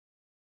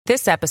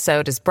This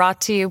episode is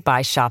brought to you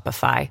by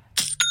Shopify.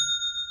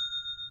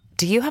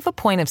 Do you have a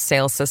point of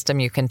sale system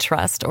you can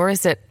trust, or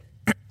is it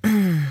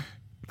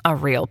a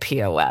real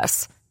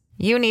POS?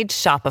 You need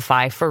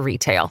Shopify for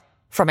retail.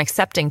 From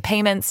accepting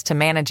payments to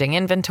managing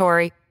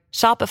inventory,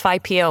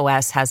 Shopify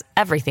POS has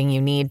everything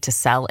you need to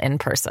sell in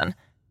person.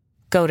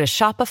 Go to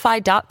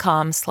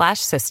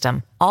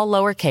shopify.com/system, all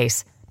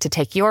lowercase, to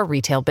take your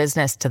retail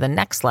business to the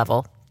next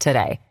level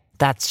today.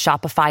 That's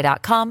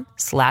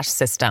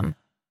shopify.com/system.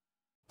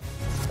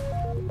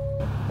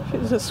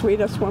 She's the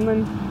sweetest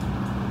woman.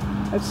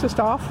 It's just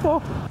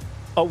awful.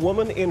 A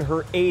woman in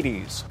her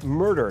 80s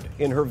murdered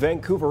in her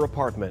Vancouver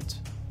apartment.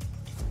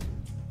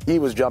 He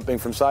was jumping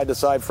from side to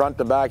side, front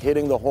to back,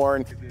 hitting the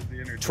horn.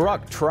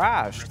 Truck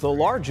trashed the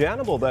large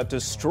animal that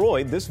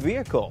destroyed this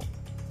vehicle.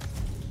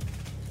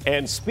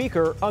 And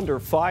Speaker under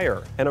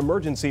fire. An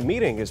emergency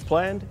meeting is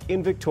planned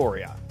in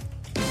Victoria.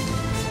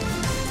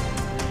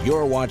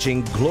 You're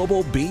watching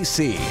Global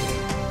BC.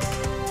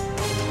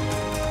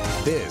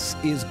 This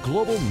is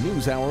Global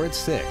News Hour at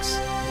 6.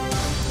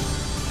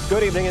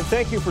 Good evening and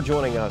thank you for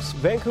joining us.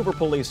 Vancouver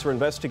police are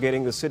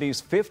investigating the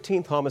city's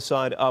 15th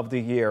homicide of the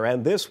year,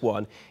 and this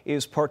one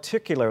is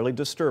particularly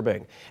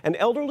disturbing. An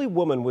elderly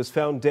woman was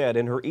found dead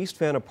in her East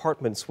Van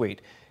apartment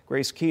suite.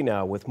 Grace Key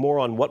now with more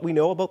on what we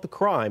know about the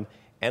crime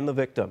and the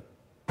victim.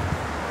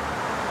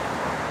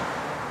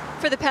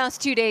 For the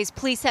past 2 days,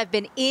 police have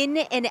been in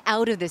and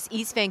out of this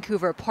East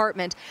Vancouver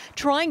apartment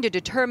trying to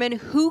determine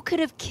who could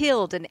have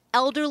killed an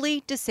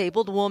elderly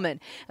disabled woman.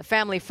 A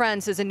family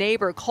friend says a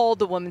neighbor called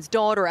the woman's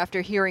daughter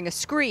after hearing a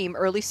scream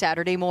early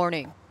Saturday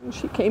morning.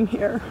 She came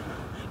here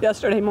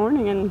yesterday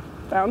morning and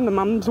found the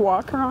mom's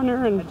walker on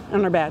her and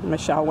on her bed.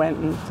 Michelle went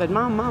and said,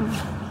 Mom.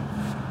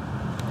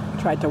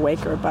 Tried to wake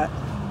her, but...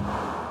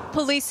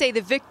 Police say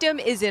the victim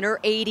is in her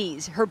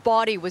 80s. Her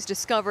body was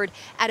discovered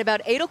at about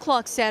 8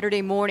 o'clock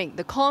Saturday morning.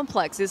 The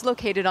complex is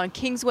located on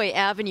Kingsway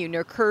Avenue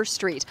near Kerr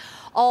Street.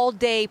 All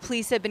day,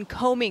 police have been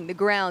combing the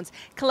grounds,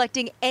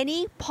 collecting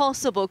any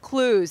possible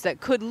clues that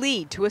could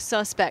lead to a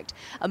suspect.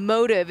 A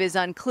motive is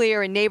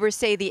unclear, and neighbors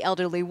say the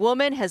elderly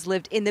woman has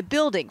lived in the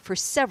building for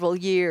several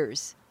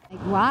years.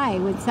 Why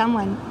would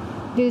someone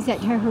do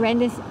such a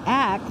horrendous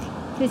act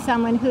to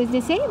someone who's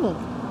disabled?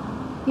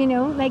 You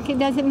know, like it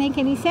doesn't make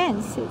any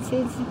sense. It's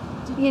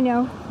you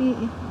know,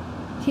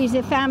 she's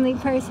a family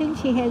person.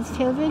 She has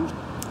children.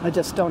 I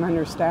just don't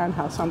understand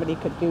how somebody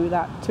could do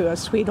that to a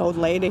sweet old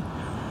lady.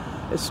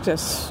 It's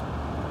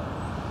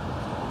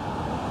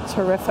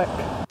horrific.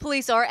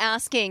 Police are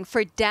asking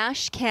for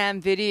dash cam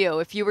video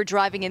if you were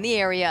driving in the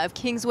area of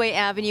Kingsway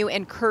Avenue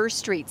and Kerr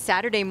Street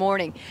Saturday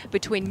morning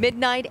between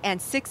midnight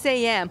and 6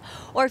 a.m.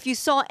 or if you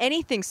saw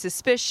anything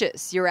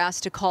suspicious, you're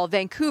asked to call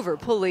Vancouver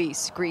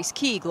Police. Grace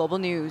Key, Global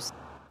News.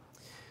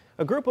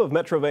 A group of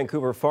Metro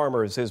Vancouver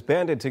farmers has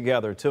banded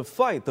together to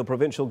fight the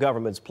provincial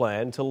government's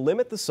plan to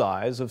limit the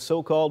size of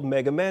so-called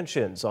mega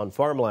mansions on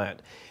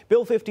farmland.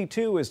 Bill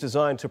 52 is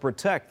designed to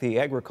protect the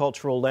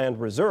agricultural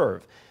land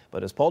reserve.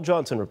 But as Paul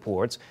Johnson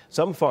reports,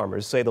 some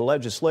farmers say the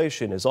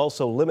legislation is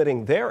also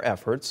limiting their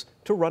efforts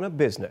to run a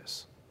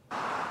business.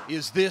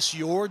 Is this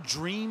your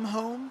dream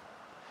home?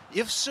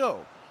 If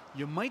so,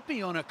 you might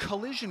be on a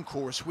collision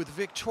course with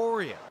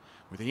Victoria,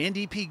 where the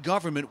NDP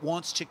government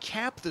wants to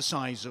cap the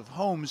size of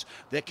homes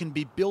that can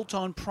be built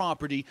on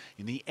property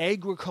in the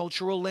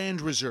agricultural land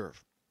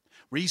reserve.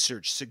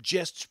 Research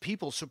suggests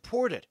people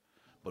support it.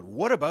 But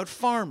what about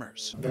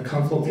farmers? The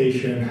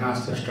consultation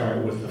has to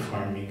start with the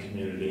farming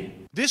community.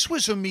 This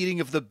was a meeting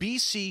of the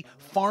BC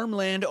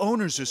Farmland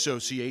Owners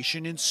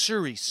Association in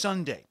Surrey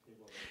Sunday.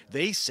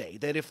 They say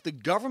that if the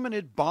government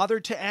had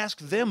bothered to ask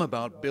them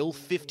about Bill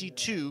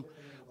 52,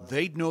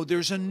 they'd know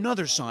there's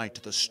another side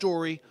to the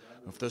story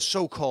of the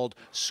so-called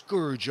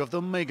scourge of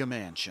the mega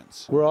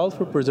mansions. We're all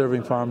for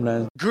preserving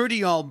farmland.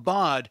 Gurdial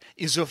Bad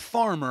is a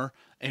farmer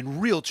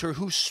and realtor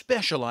who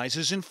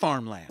specializes in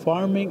farmland.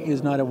 Farming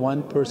is not a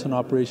one-person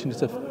operation,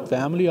 it's a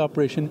family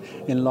operation.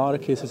 In a lot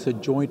of cases, a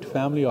joint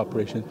family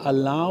operation.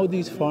 Allow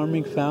these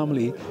farming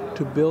family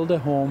to build a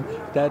home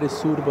that is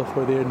suitable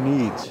for their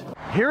needs.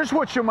 Here's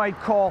what you might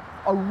call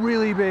a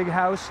really big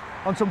house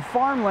on some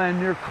farmland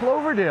near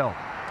Cloverdale.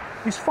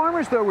 These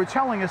farmers, though, were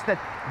telling us that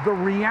the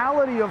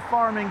reality of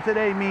farming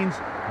today means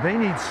they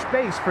need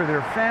space for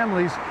their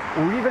families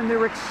or even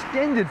their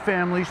extended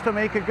families to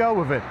make a go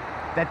of it.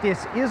 That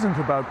this isn't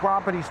about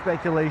property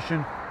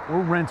speculation or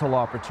rental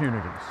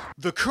opportunities.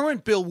 The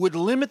current bill would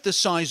limit the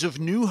size of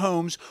new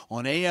homes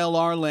on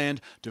ALR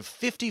land to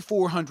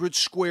 5,400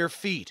 square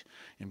feet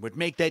and would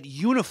make that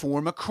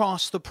uniform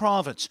across the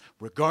province,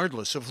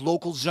 regardless of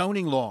local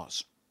zoning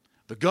laws.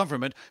 The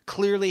government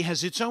clearly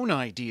has its own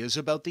ideas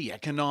about the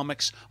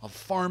economics of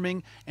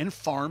farming and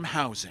farm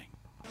housing.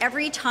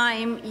 Every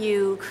time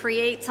you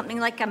create something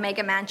like a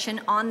mega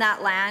mansion on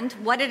that land,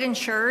 what it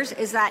ensures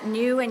is that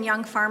new and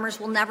young farmers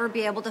will never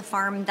be able to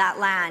farm that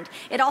land.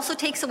 It also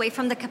takes away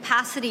from the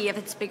capacity, if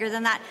it's bigger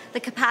than that,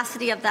 the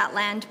capacity of that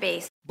land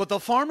base. But the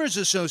Farmers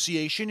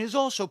Association is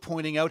also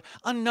pointing out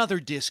another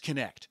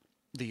disconnect.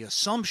 The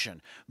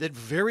assumption that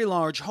very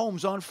large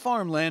homes on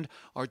farmland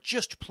are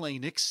just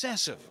plain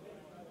excessive.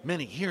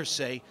 Many here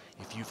say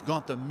if you've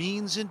got the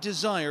means and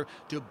desire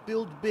to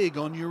build big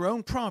on your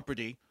own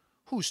property,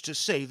 who's to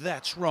say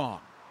that's wrong?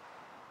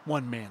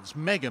 One man's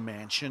mega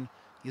mansion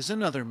is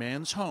another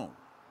man's home.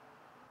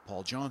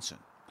 Paul Johnson,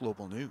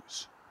 Global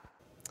News.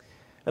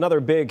 Another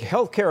big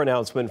healthcare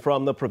announcement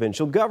from the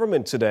provincial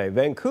government today.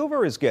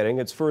 Vancouver is getting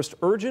its first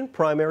urgent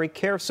primary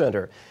care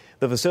centre.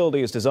 The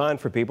facility is designed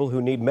for people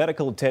who need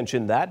medical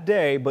attention that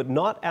day, but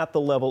not at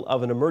the level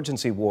of an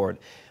emergency ward.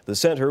 The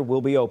centre will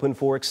be open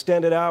for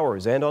extended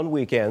hours and on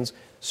weekends,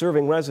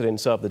 serving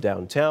residents of the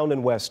downtown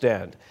and West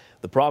End.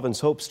 The province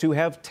hopes to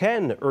have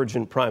 10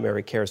 urgent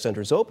primary care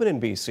centres open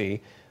in BC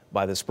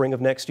by the spring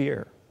of next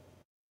year.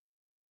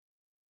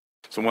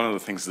 So one of the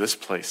things this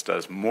place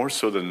does, more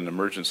so than an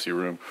emergency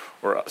room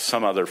or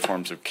some other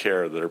forms of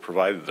care that are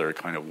provided that are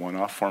kind of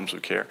one-off forms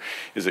of care,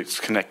 is it's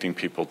connecting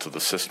people to the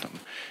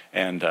system.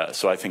 And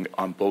so I think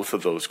on both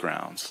of those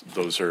grounds,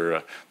 those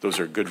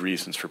are good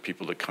reasons for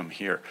people to come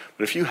here.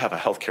 But if you have a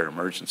healthcare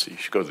emergency, you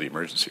should go to the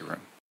emergency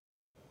room.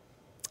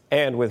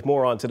 And with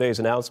more on today's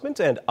announcement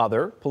and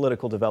other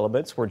political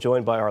developments, we're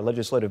joined by our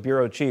Legislative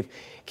Bureau Chief,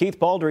 Keith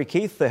Baldry.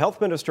 Keith, the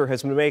Health Minister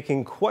has been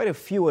making quite a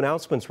few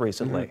announcements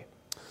recently. Mm-hmm.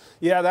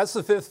 Yeah, that's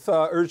the fifth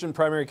urgent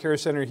primary care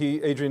center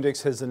Adrian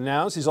Dix has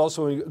announced. He's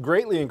also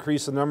greatly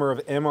increased the number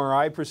of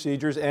MRI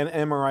procedures and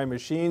MRI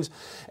machines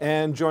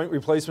and joint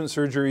replacement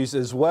surgeries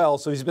as well.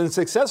 So he's been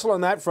successful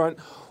on that front.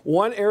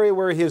 One area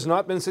where he has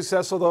not been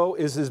successful, though,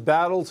 is his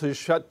battle to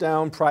shut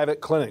down private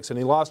clinics. And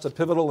he lost a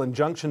pivotal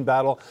injunction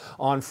battle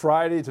on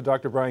Friday to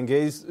Dr. Brian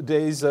Day's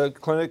clinics, the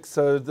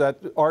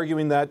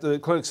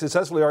clinic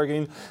successfully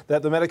arguing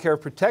that the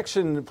Medicare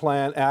Protection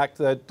Plan Act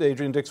that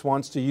Adrian Dix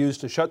wants to use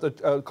to shut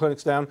the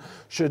clinics down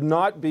should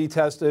not be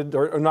tested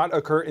or not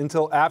occur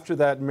until after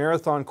that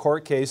marathon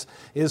court case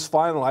is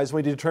finalized.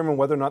 We determine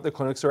whether or not the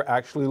clinics are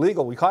actually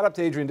legal. We caught up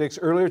to Adrian Dix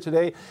earlier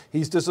today.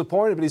 He's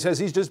disappointed, but he says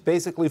he's just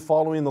basically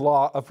following the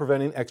law of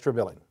preventing extra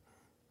billing.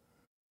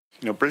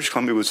 You know, British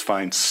Columbia was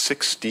fined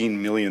 $16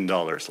 million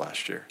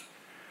last year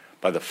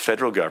by the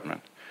federal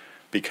government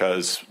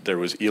because there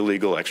was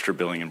illegal extra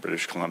billing in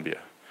British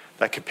Columbia.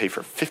 That could pay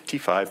for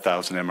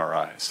 55,000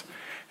 MRIs.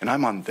 And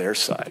I'm on their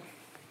side,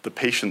 the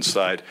patient's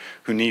side,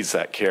 who needs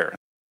that care.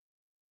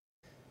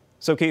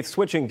 So, Keith,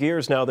 switching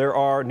gears now, there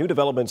are new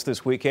developments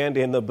this weekend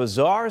in the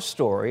bizarre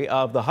story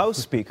of the House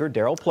Speaker,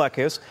 Darryl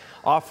Plecas,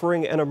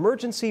 offering an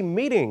emergency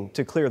meeting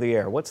to clear the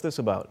air. What's this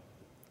about?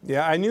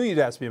 Yeah, I knew you'd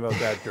ask me about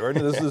that,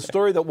 Jordan. This is a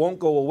story that won't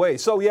go away.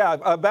 So, yeah,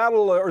 a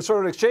battle or sort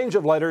of an exchange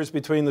of letters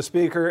between the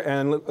Speaker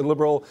and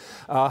Liberal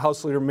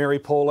House Leader Mary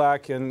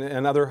Polak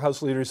and other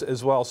House leaders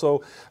as well.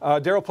 So,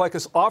 Darryl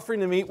Plecas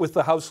offering to meet with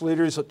the House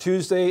leaders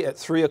Tuesday at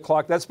 3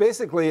 o'clock. That's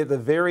basically at the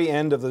very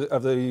end of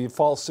the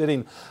fall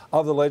sitting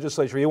of the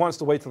legislature. He wants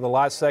to wait till the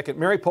last second.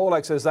 Mary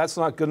Polak says that's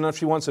not good enough.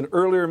 She wants an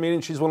earlier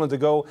meeting. She's willing to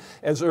go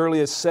as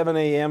early as 7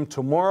 a.m.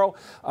 tomorrow.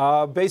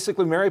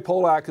 Basically, Mary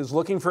Polak is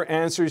looking for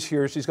answers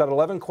here. She's got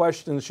 11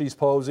 questions she's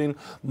posing,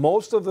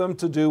 most of them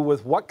to do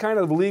with what kind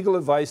of legal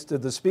advice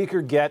did the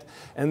Speaker get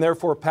and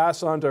therefore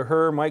pass on to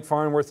her, Mike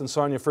Farnworth, and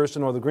Sonia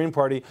Furstenau of the Green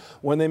Party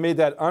when they made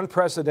that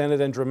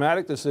unprecedented and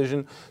dramatic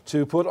decision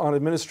to put on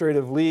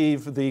administrative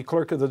leave the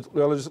Clerk of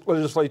the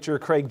Legislature,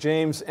 Craig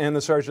James, and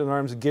the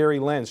Sergeant-at-Arms, Gary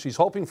Lenz. She's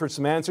hoping for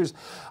some answers.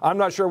 I'm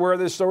not sure where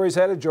this story's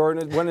headed,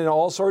 Jordan. It went in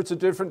all sorts of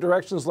different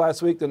directions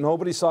last week that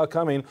nobody saw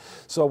coming.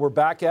 So we're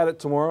back at it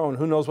tomorrow, and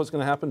who knows what's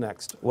going to happen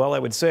next. Well, I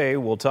would say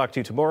we'll talk to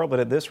you tomorrow, but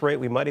at this rate,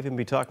 we might even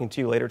be talking to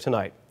you later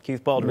tonight.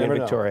 Keith Baldry in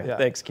Victoria. Yeah.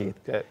 Thanks, Keith.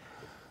 Okay.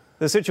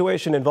 The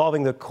situation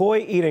involving the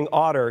koi-eating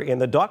otter in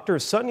the Dr.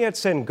 Sun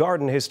Yat-sen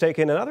Garden has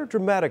taken another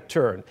dramatic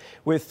turn,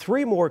 with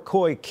 3 more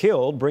koi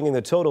killed, bringing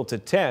the total to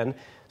 10.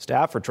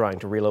 Staff are trying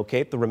to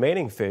relocate the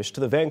remaining fish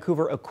to the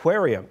Vancouver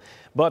Aquarium.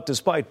 But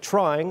despite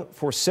trying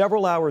for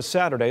several hours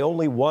Saturday,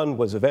 only one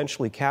was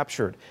eventually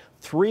captured.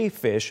 3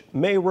 fish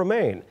may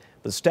remain.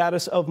 The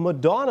status of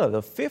Madonna,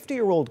 the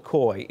 50-year-old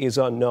koi, is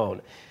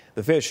unknown.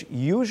 The fish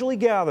usually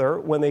gather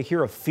when they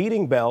hear a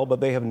feeding bell,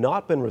 but they have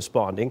not been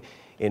responding,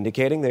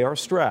 indicating they are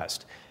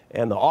stressed.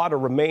 And the otter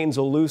remains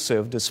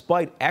elusive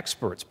despite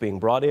experts being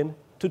brought in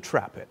to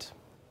trap it.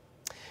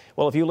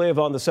 Well, if you live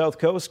on the South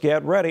Coast,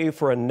 get ready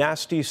for a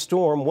nasty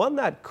storm, one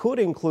that could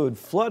include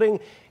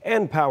flooding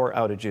and power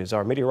outages.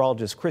 Our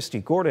meteorologist Christy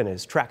Gordon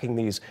is tracking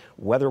these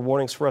weather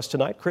warnings for us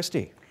tonight.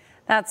 Christy.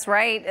 That's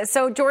right.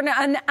 So, Jordan,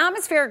 an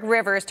atmospheric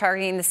river is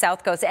targeting the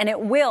South Coast, and it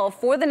will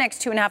for the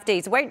next 2.5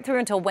 days, right through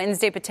until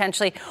Wednesday,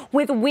 potentially,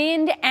 with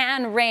wind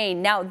and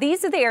rain. Now,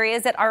 these are the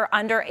areas that are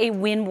under a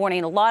wind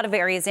warning. A lot of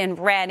areas in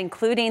red,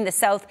 including the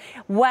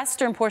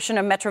southwestern portion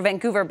of Metro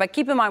Vancouver. But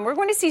keep in mind, we're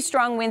going to see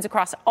strong winds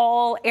across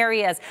all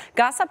areas.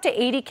 Gusts up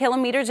to 80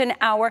 kilometers an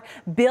hour,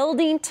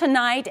 building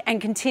tonight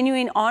and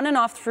continuing on and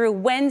off through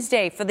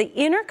Wednesday. For the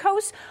inner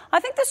coast,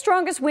 I think the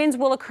strongest winds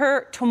will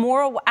occur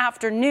tomorrow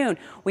afternoon.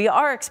 We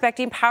are expecting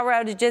expecting power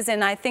outages,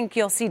 and I think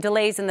you'll see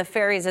delays in the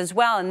ferries as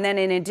well. And then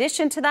in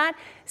addition to that,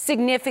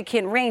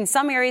 significant rain.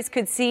 Some areas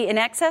could see in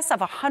excess of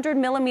 100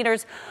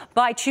 millimeters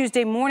by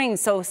Tuesday morning.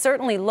 So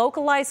certainly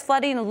localized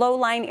flooding in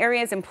low-lying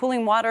areas and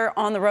pooling water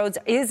on the roads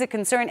is a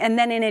concern. And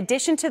then in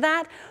addition to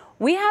that,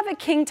 we have a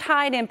king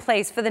tide in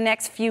place for the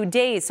next few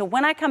days. So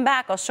when I come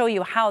back, I'll show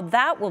you how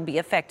that will be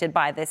affected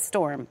by this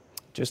storm.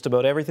 Just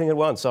about everything at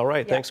once. All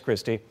right. Yeah. Thanks,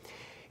 Christy.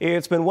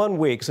 It's been 1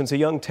 week since a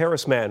young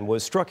Terrace man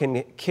was struck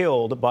and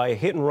killed by a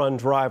hit-and-run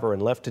driver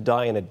and left to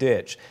die in a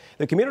ditch.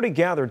 The community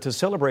gathered to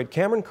celebrate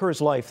Cameron Kerr's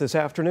life this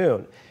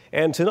afternoon.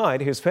 And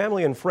tonight, his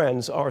family and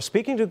friends are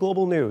speaking to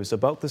Global News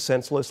about the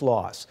senseless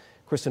loss.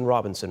 Kristen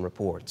Robinson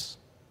reports.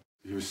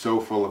 He was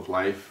so full of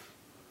life,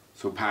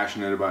 so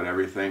passionate about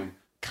everything.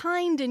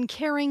 Kind and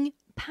caring,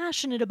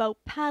 passionate about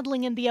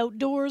paddling in the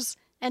outdoors,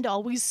 and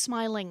always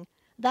smiling.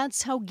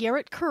 That's how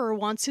Garrett Kerr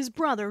wants his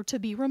brother to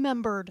be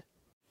remembered.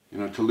 You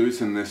know, to lose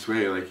him this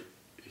way, like,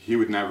 he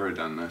would never have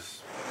done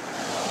this.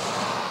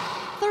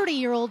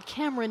 30-year-old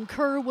Cameron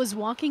Kerr was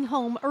walking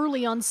home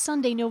early on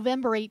Sunday,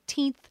 November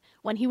 18th,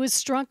 when he was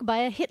struck by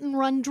a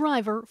hit-and-run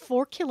driver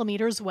 4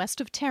 kilometers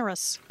west of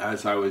Terrace.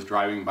 As I was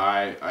driving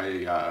by,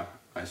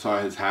 I saw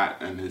his hat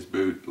and his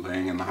boot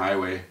laying in the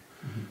highway,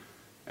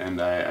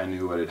 and I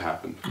knew what had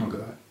happened. Oh,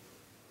 God.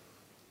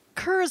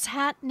 Kerr's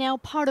hat now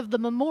part of the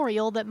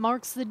memorial that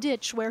marks the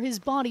ditch where his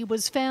body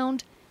was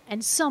found,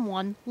 and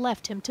someone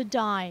left him to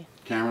die.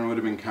 Cameron would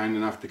have been kind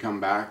enough to come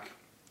back.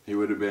 He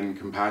would have been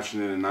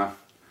compassionate enough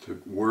to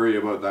worry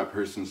about that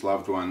person's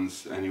loved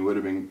ones, and he would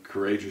have been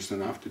courageous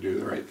enough to do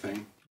the right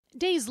thing.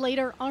 Days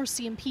later,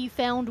 RCMP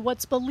found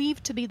what's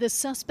believed to be the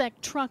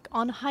suspect truck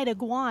on Haida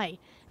Gwaii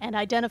and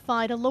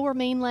identified a Lower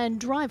Mainland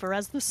driver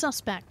as the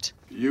suspect.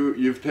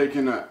 You've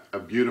taken a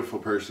beautiful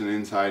person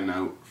inside and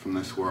out from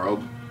this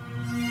world.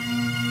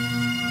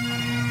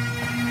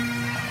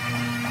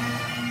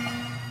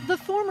 The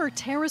former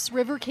Terrace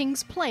River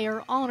Kings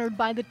player honored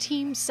by the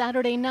team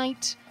Saturday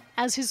night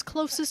as his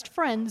closest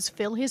friends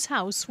fill his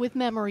house with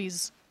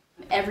memories.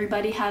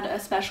 Everybody had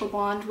a special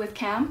bond with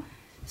Cam,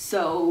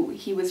 so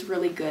he was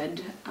really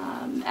good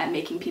at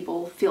making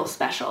people feel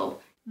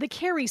special. The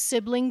Carey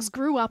siblings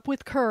grew up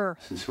with Kerr.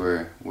 Since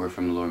we're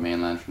from the Lower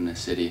Mainland, from this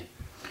city,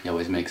 he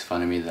always makes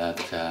fun of me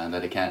that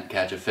I can't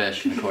catch a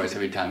fish. And of course,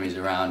 every time he's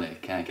around, I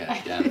can't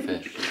catch a damn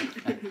fish.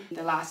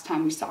 The last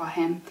time we saw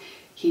him,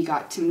 he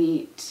got to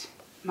meet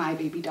my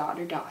baby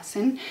daughter,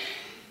 Dawson.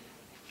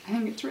 I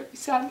think it's really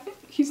sad that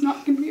he's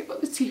not going to be able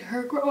to see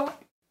her grow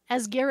up.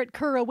 As Garrett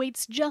Kerr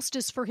awaits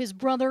justice for his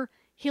brother,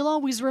 he'll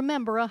always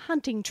remember a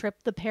hunting trip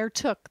the pair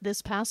took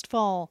this past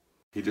fall.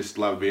 He just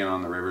loved being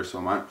on the river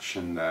so much,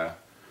 and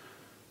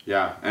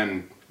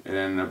and it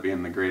ended up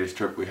being the greatest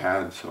trip we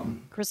had. So,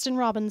 Kristen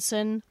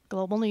Robinson,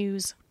 Global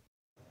News.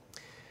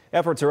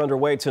 Efforts are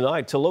underway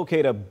tonight to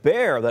locate a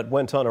bear that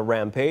went on a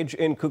rampage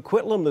in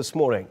Coquitlam this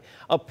morning.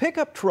 A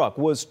pickup truck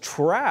was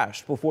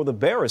trashed before the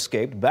bear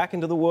escaped back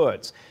into the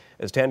woods.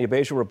 As Tanya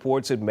Beja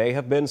reports, it may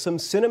have been some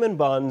cinnamon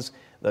buns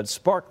that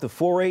sparked the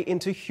foray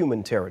into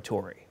human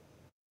territory.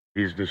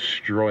 He's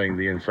destroying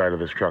the inside of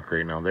his truck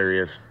right now. There he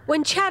is.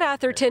 When Chad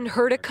Atherton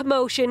heard a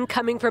commotion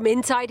coming from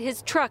inside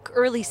his truck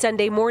early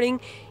Sunday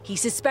morning, he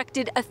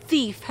suspected a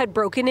thief had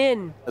broken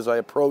in. As I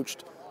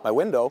approached my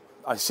window,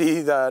 I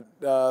see that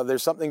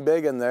there's something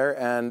big in there,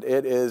 and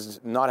it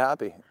is not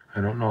happy. I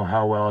don't know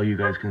how well you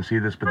guys can see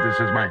this, but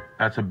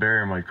that's a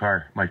bear in my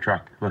car, my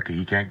truck. Look,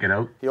 he can't get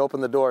out. He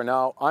opened the door.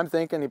 Now, I'm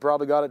thinking he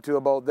probably got it to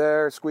about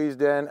there,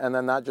 squeezed in, and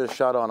then that just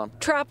shut on him.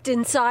 Trapped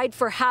inside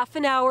for half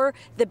an hour,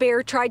 the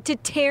bear tried to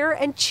tear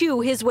and chew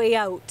his way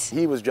out.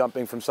 He was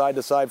jumping from side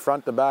to side,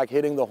 front to back,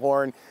 hitting the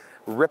horn,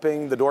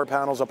 ripping the door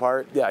panels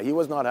apart. Yeah, he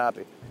was not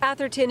happy.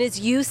 Atherton is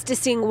used to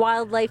seeing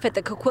wildlife at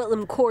the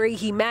Coquitlam quarry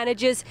he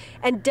manages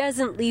and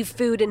doesn't leave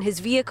food in his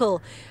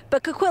vehicle.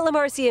 But Coquitlam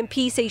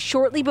RCMP say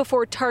shortly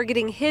before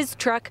targeting his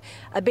truck,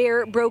 a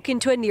bear broke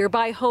into a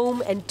nearby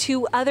home and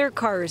 2 other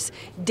cars,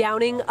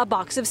 downing a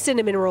box of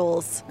cinnamon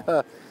rolls.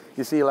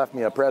 You see, he left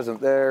me a present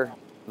there.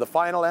 The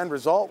final end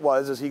result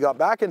was he got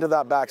back into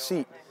that back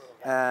seat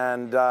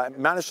and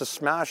managed to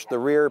smash the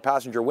rear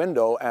passenger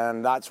window,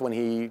 and that's when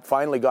he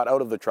finally got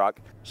out of the truck.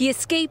 He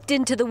escaped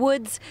into the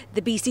woods.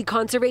 The BC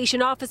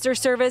Conservation Officer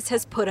Service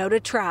has put out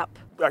a trap.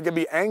 I can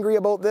be angry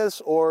about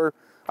this, or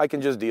I can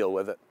just deal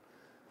with it.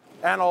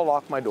 And I'll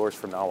lock my doors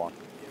from now on.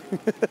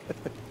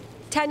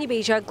 Tanya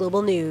Beja,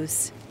 Global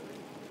News.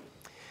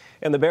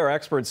 And the bear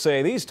experts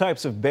say these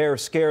types of bear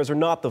scares are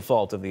not the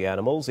fault of the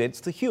animals. It's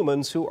the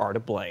humans who are to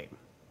blame.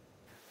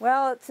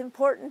 Well, it's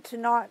important to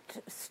not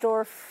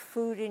store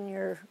food in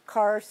your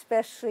car,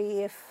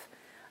 especially if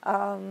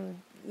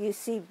you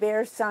see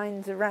bear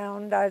signs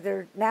around,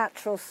 either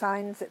natural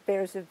signs that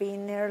bears have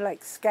been there,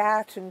 like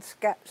scat and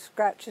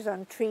scratches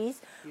on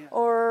trees,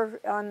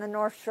 or on the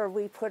North Shore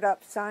we put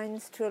up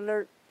signs to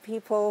alert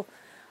people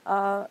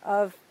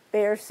of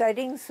bear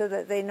sightings so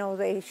that they know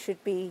they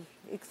should be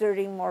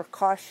exerting more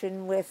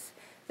caution with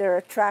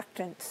their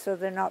attractants so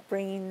they're not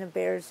bringing the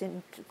bears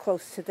in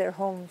close to their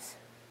homes.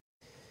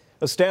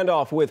 A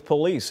standoff with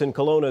police in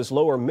Kelowna's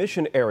Lower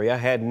Mission area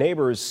had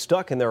neighbors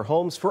stuck in their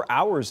homes for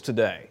hours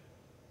today.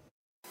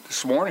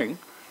 This morning,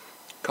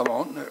 come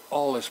out and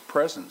all this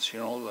presence,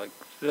 like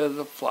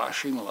the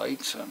flashing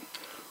lights and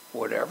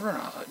whatever. And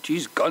I thought,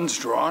 geez, guns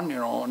drawn,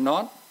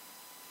 not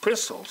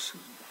pistols,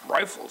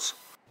 rifles.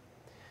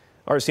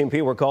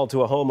 RCMP were called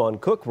to a home on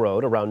Cook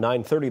Road around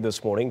 9:30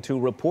 this morning to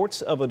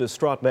reports of a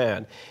distraught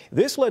man.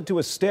 This led to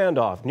a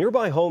standoff.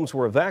 Nearby homes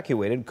were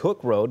evacuated. Cook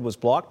Road was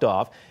blocked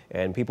off,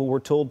 and people were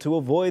told to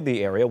avoid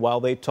the area while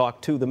they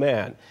talked to the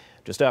man.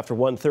 Just after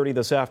 1:30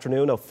 this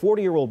afternoon, a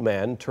 40-year-old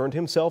man turned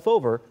himself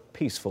over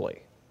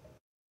peacefully.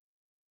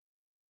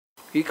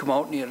 He come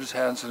out and he had his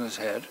hands in his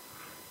head,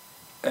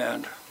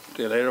 and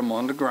they laid him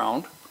on the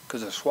ground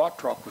because a SWAT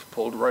truck was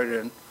pulled right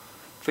in,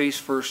 face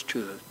first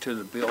to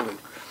the building.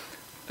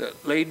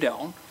 That laid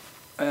down,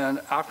 and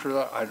after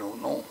that, I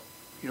don't know.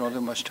 They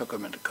must took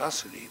him into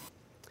custody.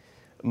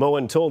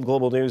 Moen told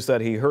Global News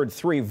that he heard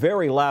 3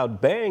 very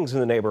loud bangs in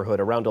the neighborhood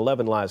around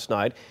 11 last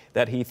night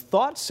that he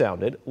thought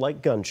sounded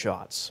like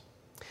gunshots.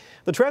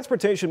 The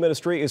Transportation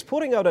Ministry is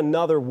putting out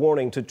another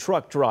warning to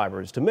truck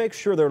drivers to make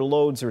sure their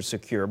loads are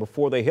secure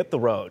before they hit the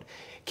road.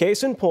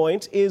 Case in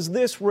point is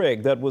this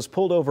rig that was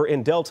pulled over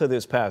in Delta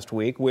this past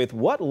week with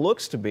what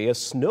looks to be a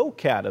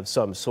snowcat of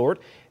some sort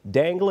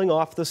dangling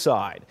off the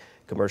side.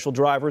 Commercial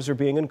drivers are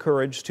being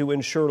encouraged to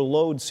ensure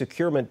load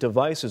securement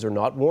devices are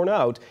not worn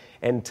out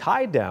and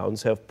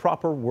tie-downs have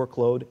proper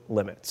workload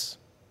limits.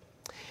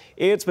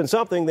 It's been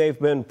something they've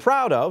been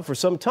proud of for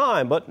some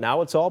time, but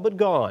now it's all but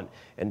gone.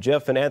 And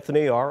Jeff and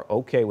Anthony are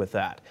okay with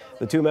that.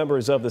 The 2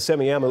 members of the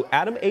Semiahmoo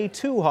Adam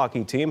A2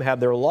 hockey team had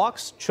their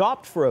locks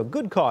chopped for a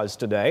good cause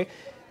today.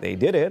 They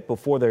did it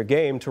before their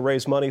game to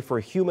raise money for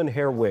human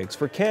hair wigs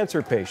for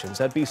cancer patients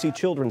at BC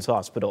Children's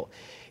Hospital.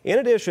 In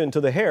addition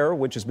to the hair,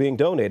 which is being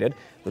donated,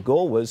 the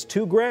goal was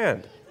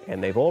 $2,000,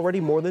 and they've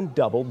already more than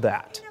doubled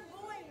that.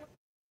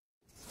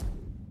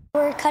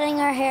 We're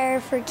cutting our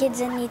hair for kids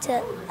that need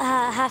to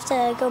have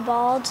to go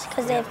bald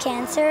because they have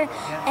cancer,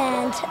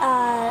 and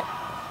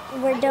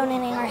we're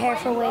donating our hair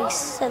for wigs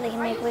so they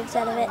can make wigs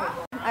out of it.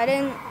 I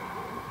didn't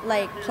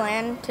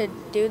plan to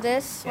do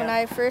this when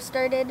I first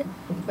started,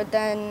 but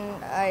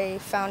then I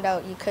found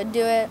out you could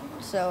do it,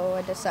 so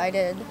I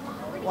decided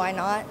why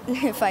not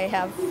if I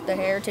have the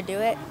hair to do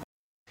it.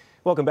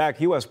 Welcome back.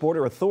 U.S.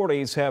 border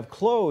authorities have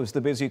closed the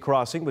busy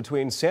crossing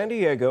between San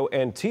Diego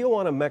and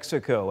Tijuana,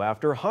 Mexico,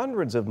 after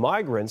hundreds of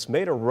migrants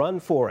made a run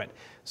for it,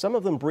 some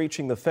of them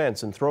breaching the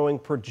fence and throwing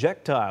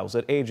projectiles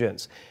at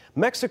agents.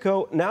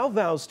 Mexico now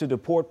vows to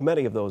deport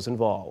many of those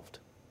involved.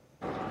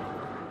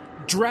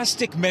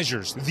 Drastic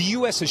measures. The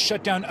U.S. has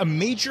shut down a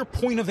major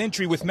point of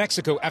entry with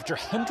Mexico after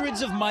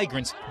hundreds of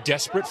migrants,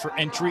 desperate for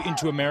entry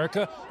into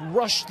America,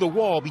 rushed the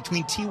wall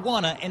between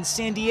Tijuana and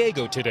San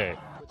Diego today.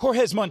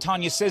 Jorge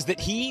Montañez says that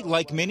he,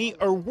 like many,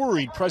 are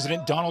worried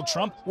President Donald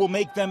Trump will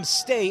make them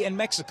stay in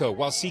Mexico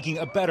while seeking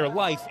a better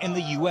life in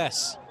the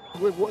U.S.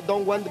 We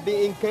don't want to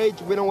be in cage.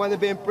 We don't want to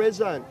be in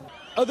prison.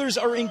 Others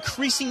are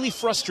increasingly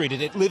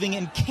frustrated at living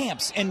in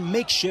camps and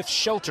makeshift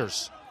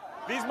shelters.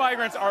 These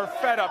migrants are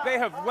fed up. They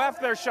have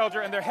left their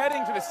shelter and they're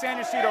heading to the San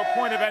Ysidro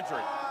point of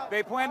entry.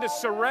 They plan to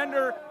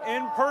surrender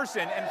in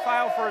person and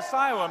file for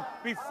asylum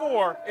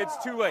before it's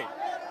too late.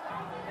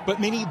 But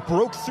many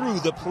broke through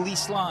the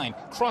police line,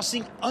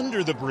 crossing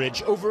under the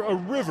bridge over a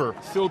river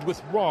filled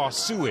with raw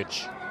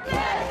sewage.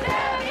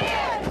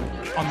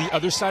 On the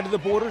other side of the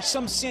border,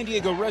 some San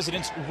Diego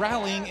residents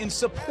rallying in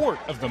support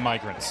of the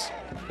migrants.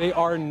 They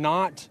are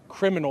not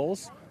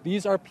criminals.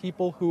 These are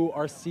people who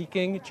are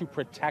seeking to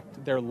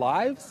protect their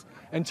lives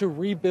and to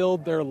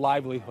rebuild their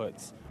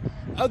livelihoods.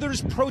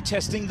 Others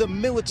protesting the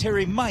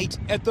military might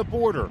at the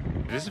border.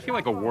 Does it feel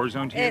like a war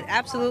zone to you? It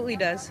absolutely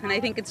does, and I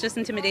think it's just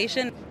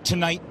intimidation.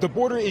 Tonight, the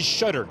border is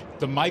shuttered.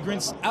 The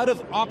migrants out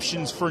of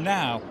options for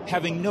now,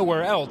 having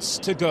nowhere else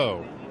to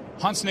go.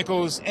 Hans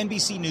Nichols,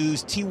 NBC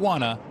News,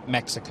 Tijuana,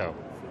 Mexico.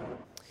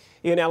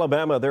 In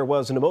Alabama, there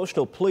was an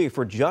emotional plea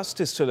for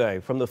justice today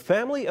from the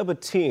family of a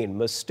teen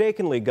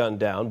mistakenly gunned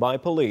down by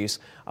police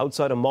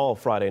outside a mall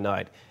Friday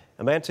night.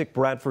 Amantic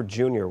Bradford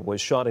Jr.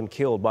 was shot and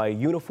killed by a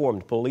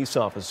uniformed police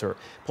officer.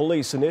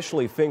 Police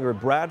initially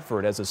fingered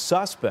Bradford as a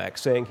suspect,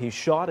 saying he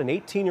shot an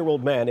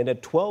 18-year-old man and a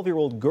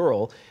 12-year-old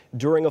girl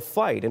during a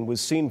fight and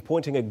was seen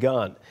pointing a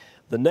gun.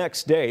 The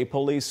next day,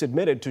 police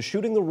admitted to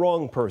shooting the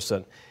wrong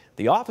person.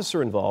 The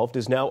officer involved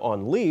is now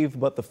on leave,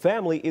 but the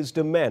family is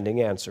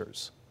demanding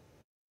answers.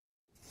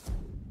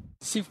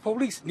 Chief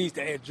Police needs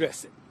to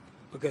address it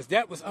because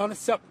that was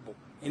unacceptable,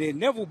 and it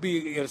never will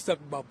be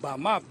acceptable by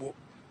my book,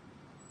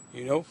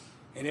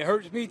 and it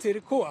hurts me to the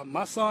core.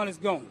 My son is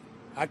gone.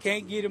 I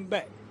can't get him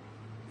back.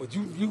 But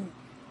you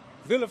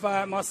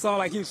vilified my son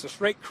like he was a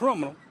straight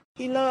criminal.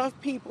 He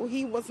loved people.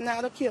 He was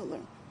not a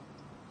killer.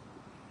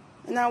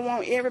 And I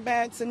want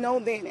everybody to know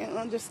that and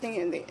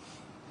understand that.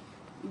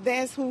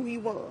 That's who he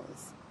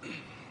was.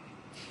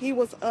 He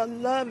was a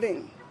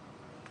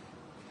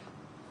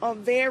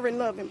very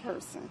loving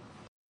person.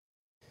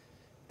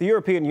 The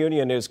European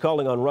Union is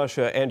calling on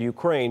Russia and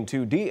Ukraine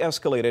to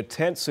de-escalate a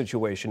tense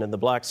situation in the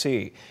Black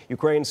Sea.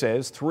 Ukraine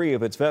says 3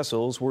 of its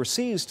vessels were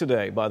seized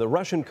today by the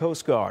Russian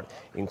Coast Guard,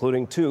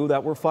 including 2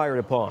 that were fired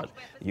upon.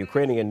 The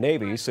Ukrainian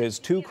Navy says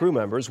 2 crew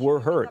members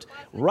were hurt.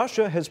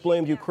 Russia has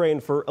blamed Ukraine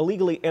for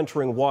illegally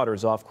entering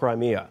waters off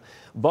Crimea.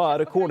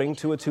 But according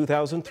to a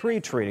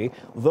 2003 treaty,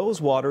 those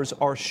waters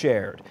are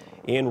shared.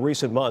 In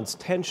recent months,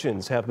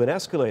 tensions have been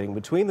escalating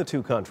between the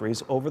 2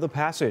 countries over the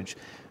passage.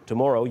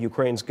 Tomorrow,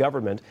 Ukraine's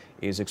government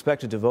is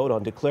expected to vote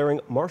on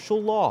declaring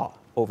martial law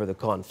over the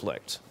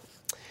conflict.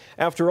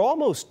 After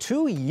almost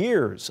 2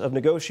 years of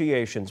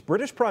negotiations,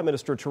 British Prime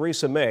Minister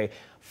Theresa May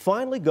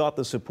finally got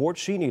the support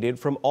she needed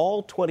from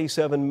all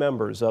 27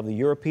 members of the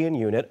European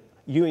Union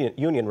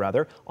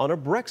on a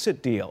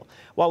Brexit deal.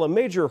 While a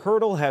major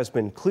hurdle has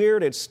been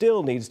cleared, it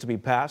still needs to be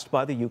passed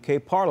by the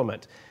UK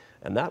Parliament,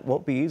 and that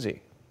won't be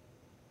easy.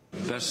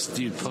 Best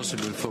deal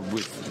possible for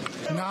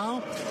Britain.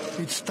 Now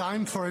it's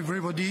time for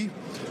everybody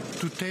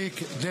to take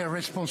their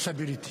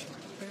responsibility.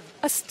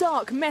 A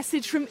stark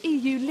message from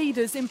EU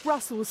leaders in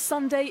Brussels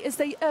Sunday as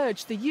they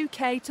urged the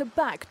UK to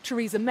back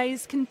Theresa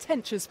May's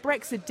contentious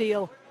Brexit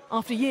deal.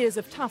 After years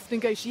of tough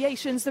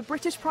negotiations, the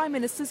British Prime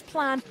Minister's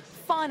plan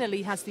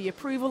finally has the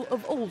approval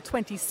of all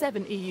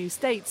 27 EU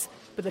states.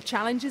 But the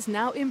challenge is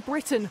now in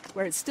Britain,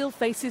 where it still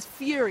faces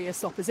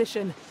furious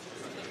opposition.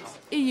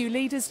 EU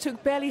leaders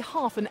took barely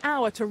half an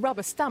hour to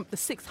rubber stamp the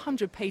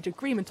 600-page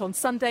agreement on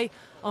Sunday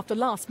after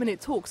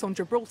last-minute talks on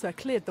Gibraltar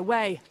cleared the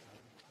way.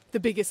 The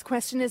biggest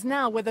question is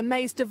now whether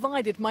May's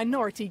divided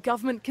minority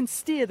government can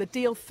steer the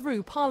deal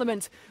through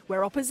Parliament,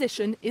 where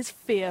opposition is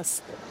fierce.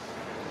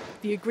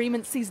 The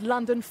agreement sees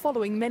London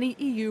following many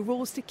EU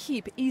rules to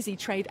keep easy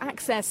trade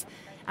access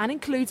and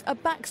includes a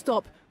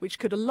backstop which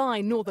could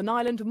align Northern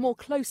Ireland more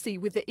closely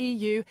with the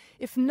EU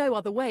if no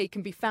other way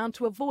can be found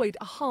to avoid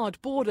a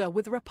hard border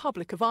with the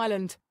Republic of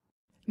Ireland.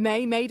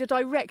 May made a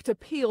direct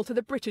appeal to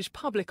the British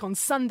public on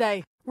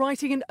Sunday,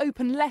 writing an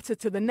open letter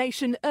to the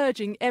nation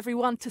urging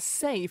everyone to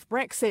save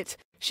Brexit.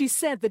 She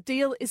said the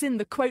deal is in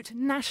the, quote,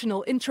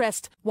 national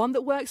interest, one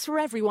that works for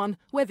everyone,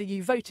 whether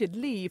you voted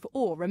leave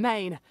or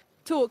remain.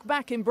 Talk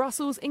back in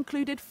Brussels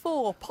included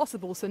 4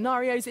 possible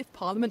scenarios if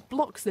Parliament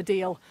blocks the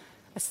deal.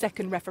 A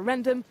second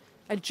referendum,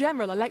 a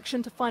general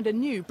election to find a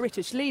new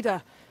British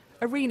leader,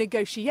 a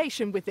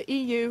renegotiation with the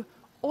EU,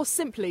 or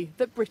simply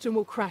that Britain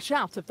will crash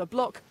out of the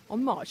bloc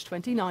on March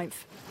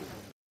 29th.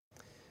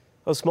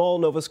 A small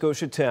Nova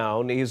Scotia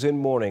town is in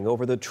mourning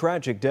over the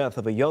tragic death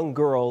of a young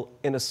girl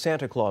in a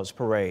Santa Claus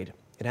parade.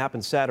 It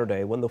happened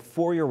Saturday when the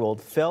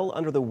 4-year-old fell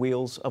under the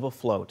wheels of a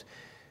float.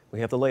 We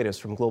have the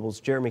latest from Global's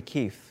Jeremy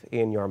Keefe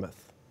in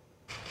Yarmouth.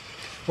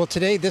 Well,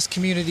 today this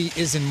community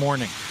is in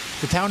mourning.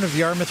 The town of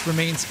Yarmouth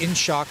remains in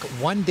shock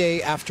 1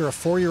 day after a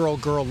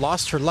 4-year-old girl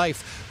lost her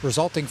life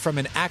resulting from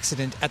an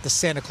accident at the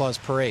Santa Claus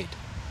parade.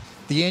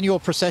 The annual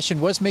procession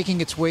was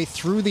making its way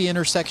through the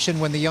intersection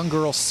when the young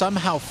girl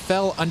somehow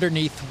fell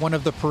underneath one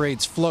of the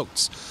parade's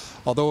floats.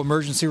 Although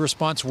emergency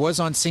response was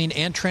on scene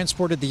and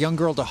transported the young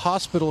girl to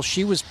hospital,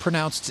 she was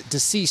pronounced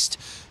deceased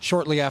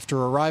shortly after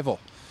arrival.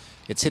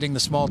 It's hitting the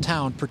small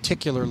town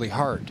particularly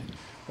hard.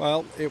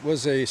 Well, it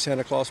was a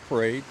Santa Claus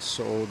parade,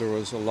 so there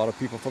was a lot of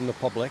people from the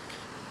public,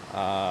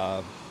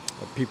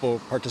 people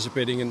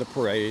participating in the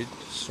parade.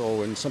 So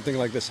when something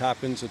like this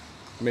happens, it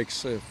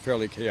makes a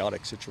fairly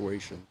chaotic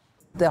situation.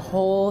 The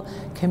whole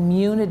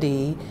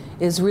community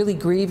is really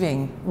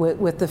grieving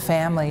with the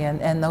family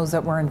and those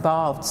that were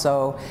involved.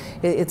 So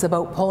it's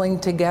about pulling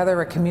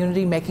together a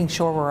community, making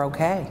sure we're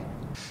okay.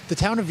 The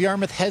town of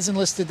Yarmouth has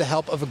enlisted the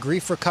help of a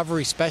grief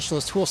recovery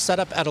specialist who will set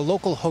up at a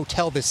local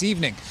hotel this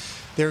evening.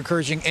 They're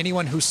encouraging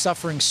anyone who's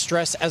suffering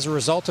stress as a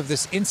result of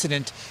this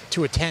incident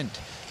to attend.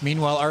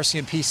 Meanwhile,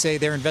 RCMP say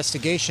their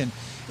investigation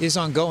is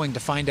ongoing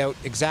to find out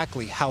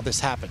exactly how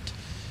this happened.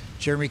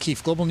 Jeremy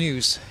Keefe, Global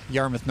News,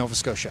 Yarmouth, Nova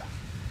Scotia.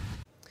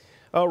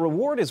 A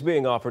reward is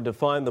being offered to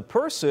find the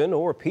person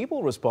or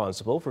people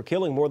responsible for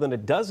killing more than a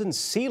dozen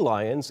sea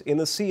lions in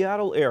the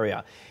Seattle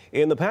area.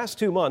 In the past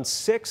 2 months,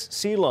 6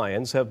 sea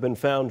lions have been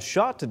found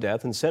shot to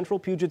death in central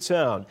Puget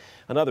Sound.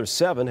 Another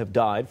 7 have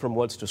died from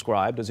what's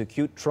described as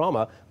acute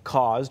trauma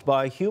caused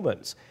by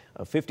humans.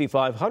 A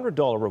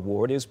 $5,500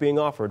 reward is being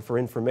offered for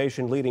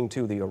information leading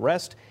to the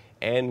arrest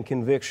and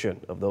conviction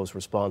of those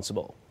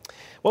responsible.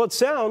 Well, it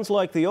sounds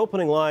like the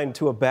opening line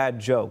to a bad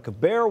joke. A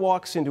bear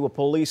walks into a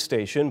police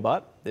station,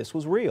 but this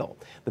was real.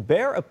 The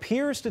bear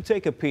appears to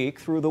take a peek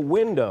through the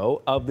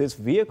window of this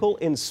vehicle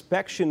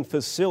inspection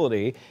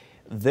facility,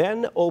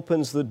 then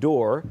opens the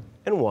door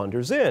and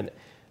wanders in.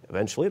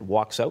 Eventually, it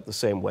walks out the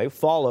same way,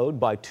 followed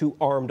by 2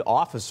 armed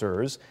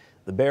officers.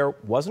 The bear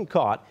wasn't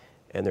caught,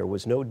 and there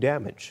was no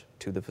damage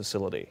to the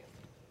facility.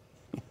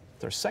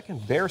 Their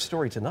second bear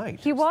story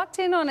tonight. He walked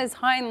in on his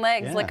hind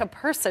legs like a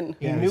person.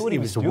 He knew what he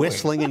was doing.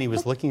 Whistling and he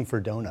was looking for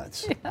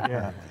donuts.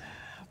 Yeah.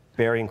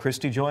 Barry and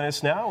Christy join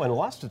us now, and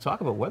lots to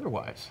talk about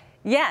weather-wise.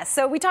 Yes,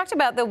 so we talked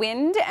about the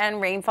wind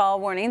and rainfall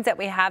warnings that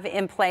we have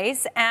in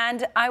place,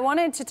 and I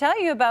wanted to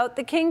tell you about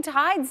the king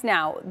tides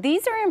now.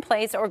 These are in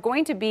place or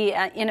going to be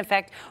in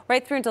effect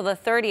right through until the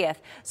 30th.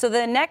 So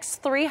the next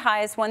 3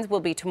 highest ones will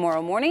be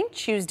tomorrow morning,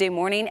 Tuesday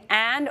morning,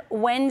 and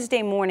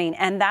Wednesday morning,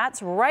 and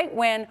that's right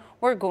when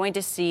we're going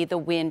to see the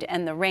wind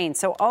and the rain.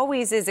 So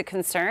always is a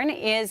concern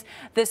is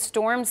the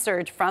storm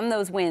surge from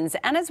those winds,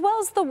 and as well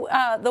as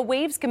the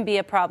waves can be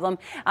a problem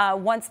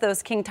once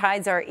those king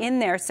tides are in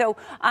there. So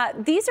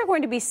these are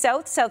going to be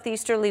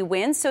southeasterly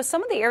winds. So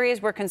some of the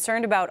areas we're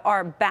concerned about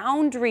are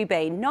Boundary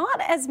Bay, not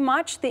as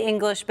much the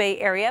English Bay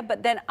area,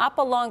 but then up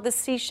along the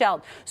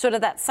Sechelt, sort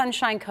of that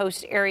Sunshine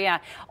Coast area.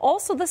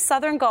 Also the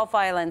southern Gulf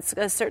Islands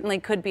certainly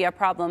could be a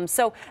problem.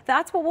 So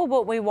that's what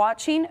we'll be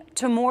watching,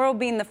 tomorrow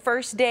being the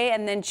first day,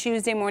 and then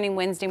Tuesday morning,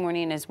 Wednesday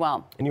morning as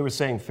well. And you were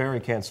saying ferry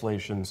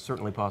cancellations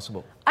certainly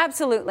possible.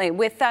 Absolutely.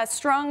 With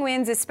strong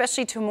winds,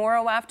 especially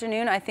tomorrow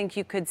afternoon, I think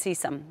you could see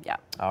some. Yeah.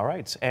 All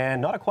right.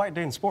 And not a quiet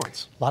day in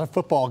sports. A lot of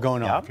football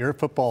going on. If you're a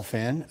football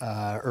fan,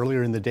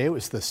 earlier in the day it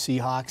was the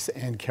Seahawks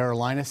and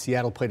Carolina.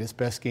 Seattle played its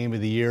best game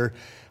of the year.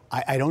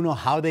 I don't know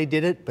how they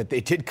did it, but they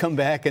did come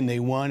back and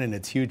they won, and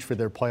it's huge for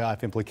their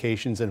playoff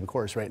implications. And, of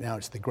course, right now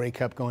it's the Grey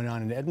Cup going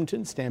on in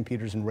Edmonton.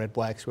 Stampeders and Red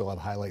Blacks. We'll have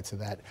highlights of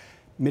that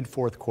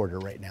mid-fourth quarter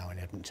right now in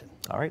Edmonton.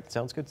 All right.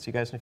 Sounds good. See you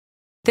guys next.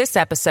 This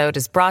episode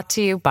is brought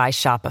to you by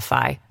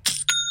Shopify.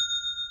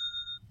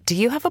 Do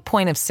you have a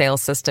point of sale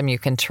system you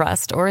can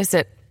trust, or is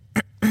it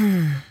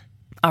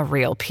a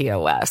real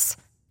POS?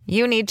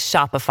 You need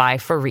Shopify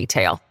for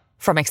retail.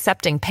 From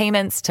accepting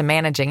payments to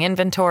managing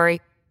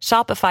inventory,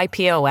 Shopify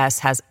POS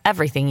has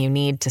everything you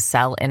need to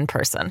sell in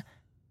person.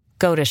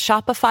 Go to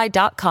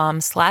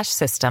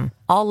shopify.com/system,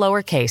 all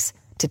lowercase,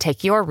 to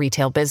take your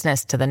retail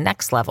business to the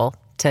next level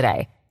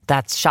today.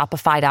 That's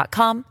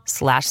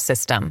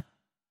shopify.com/system.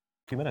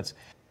 Few minutes.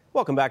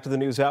 Welcome back to the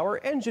News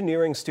Hour.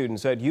 Engineering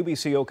students at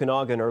UBC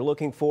Okanagan are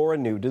looking for a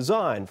new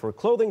design for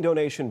clothing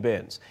donation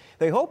bins.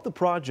 They hope the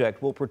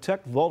project will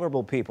protect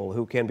vulnerable people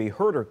who can be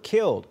hurt or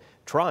killed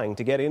trying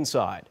to get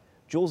inside.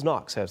 Jules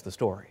Knox has the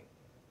story.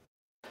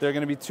 There are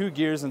going to be 2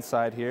 gears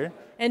inside here.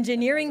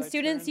 Engineering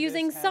students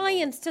using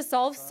science to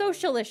solve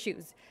social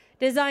issues,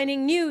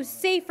 designing new,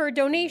 safer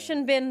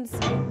donation bins.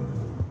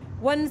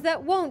 Ones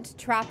that won't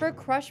trap or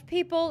crush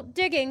people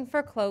digging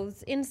for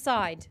clothes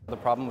inside. The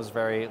problem was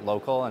very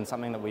local and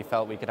something that we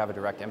felt we could have a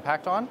direct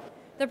impact on.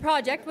 The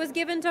project was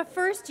given to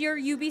first-year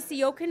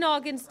UBC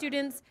Okanagan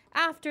students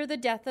after the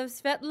death of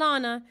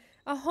Svetlana,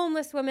 a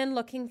homeless woman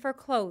looking for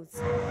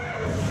clothes.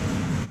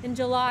 In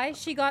July,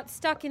 she got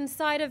stuck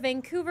inside a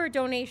Vancouver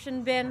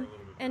donation bin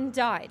and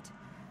died.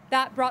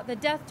 That brought the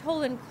death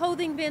toll in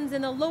clothing bins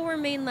in the Lower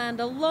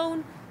Mainland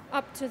alone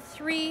up to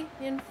 3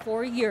 in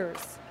 4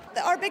 years.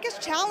 Our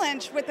biggest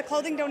challenge with the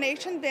clothing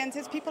donation bins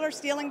is people are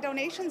stealing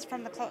donations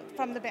from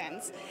the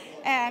bins.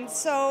 And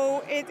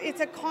so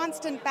it's a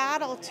constant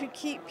battle to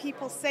keep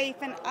people safe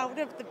and out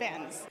of the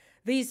bins.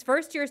 These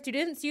first-year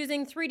students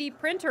using 3D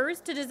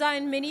printers to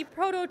design mini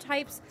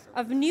prototypes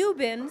of new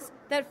bins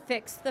that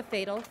fix the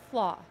fatal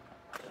flaw.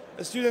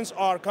 The students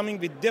are coming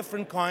with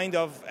different kind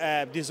of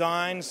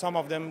design. Some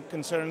of them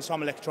concern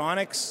some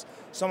electronics.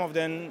 Some of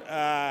them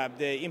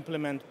they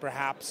implement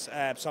perhaps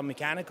some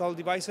mechanical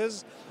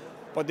devices.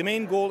 But the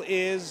main goal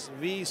is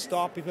we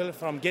stop people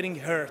from getting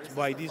hurt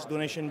by these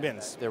donation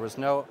bins. There was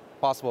no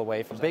possible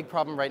way. The big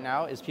problem right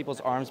now is people's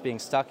arms being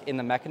stuck in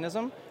the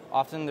mechanism.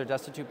 Often they're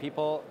destitute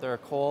people, they're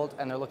cold,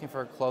 and they're looking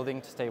for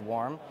clothing to stay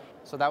warm.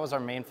 So that was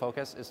our main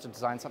focus, is to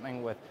design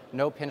something with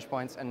no pinch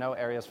points and no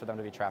areas for them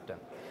to be trapped in.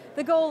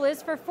 The goal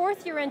is for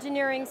fourth-year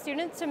engineering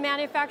students to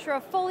manufacture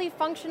a fully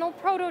functional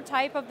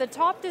prototype of the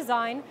top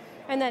design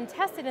and then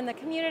test it in the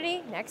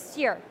community next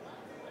year.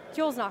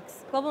 Jules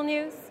Knox, Global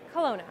News,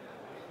 Kelowna.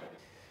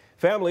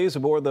 Families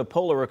aboard the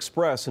Polar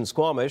Express in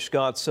Squamish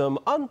got some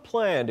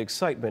unplanned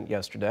excitement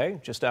yesterday.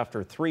 Just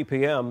after 3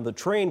 p.m., the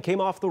train came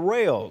off the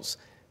rails.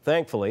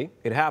 Thankfully,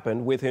 it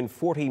happened within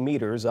 40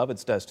 meters of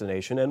its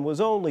destination and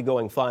was only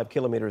going 5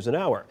 kilometers an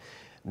hour.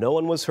 No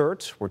one was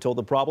hurt. We're told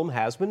the problem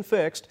has been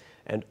fixed,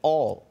 and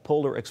all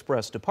Polar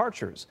Express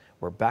departures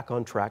were back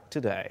on track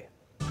today.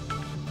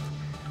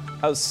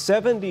 A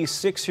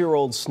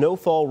 76-year-old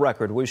snowfall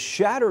record was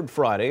shattered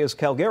Friday as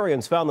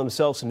Calgarians found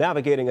themselves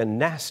navigating a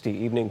nasty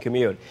evening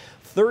commute.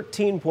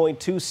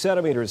 13.2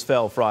 centimeters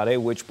fell Friday,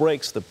 which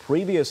breaks the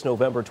previous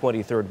November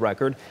 23rd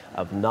record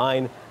of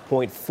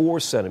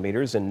 9.4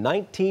 centimeters in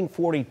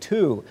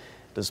 1942.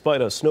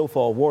 Despite a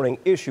snowfall warning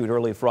issued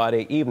early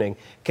Friday evening,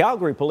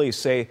 Calgary police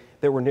say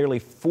there were nearly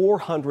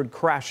 400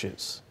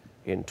 crashes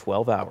in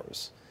 12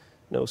 hours.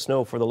 No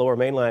snow for the Lower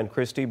Mainland,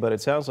 Christy, but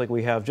it sounds like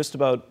we have just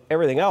about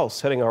everything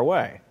else heading our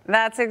way.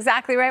 That's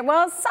exactly right.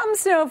 Well, some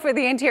snow for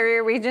the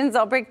interior regions.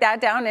 I'll break that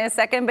down in a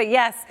second. But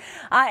yes,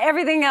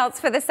 everything else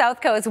for the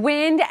south coast,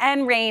 wind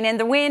and rain. And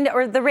the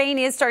rain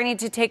is starting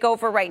to take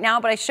over right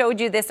now. But I showed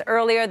you this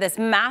earlier, this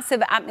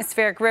massive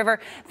atmospheric river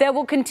that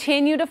will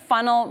continue to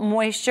funnel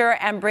moisture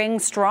and bring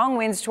strong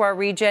winds to our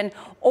region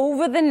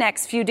over the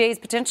next few days,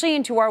 potentially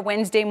into our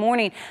Wednesday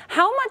morning.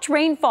 How much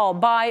rainfall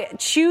by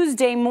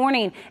Tuesday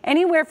morning?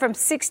 Anywhere from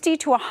 60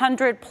 to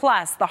 100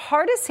 plus. The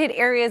hardest hit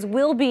areas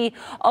will be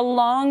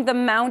along the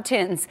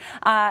mountains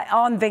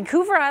on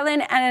Vancouver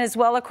Island and as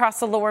well across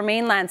the lower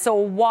mainland. So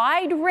a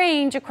wide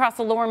range across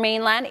the lower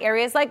mainland,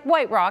 areas like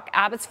White Rock,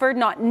 Abbotsford,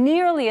 not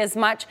nearly as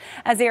much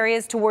as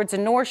areas towards the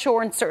North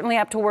Shore and certainly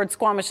up towards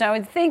Squamish. Now, I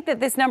would think that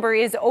this number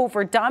is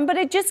overdone, but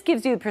it just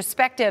gives you the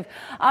perspective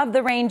of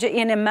the range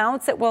in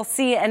amounts that we'll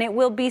see, and it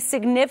will be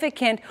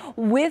significant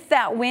with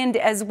that wind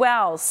as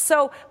well.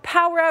 So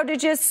power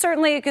outages,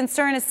 certainly a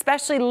concern,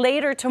 especially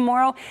later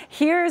tomorrow.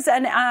 Here's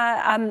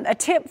a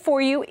tip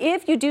for you.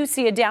 If you do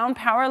see a down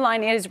power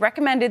line, it is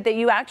recommended that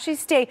you actually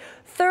stay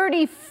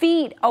 30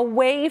 feet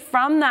away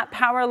from that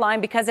power line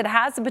because it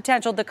has the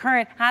potential, the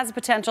current has the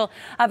potential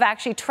of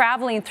actually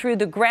traveling through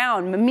the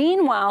ground.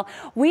 Meanwhile,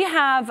 we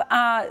have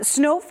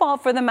snowfall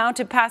for the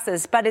mountain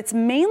passes, but it's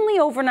mainly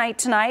overnight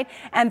tonight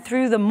and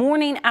through the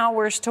morning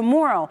hours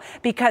tomorrow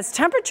because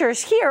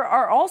temperatures here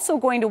are also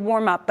going to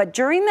warm up. But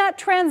during that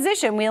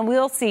transition,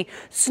 we'll see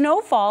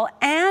snowfall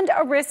and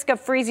a risk of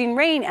freezing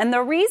rain. And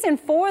the reason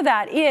for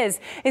that is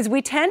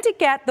we tend to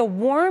get the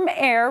warm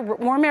air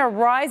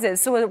rises,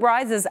 so it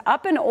rises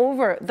up and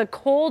over the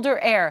colder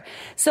air.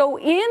 So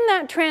in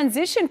that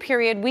transition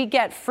period, we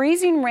get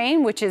freezing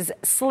rain, which is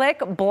slick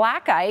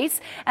black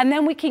ice, and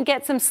then we can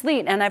get some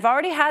sleet. And I've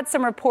already had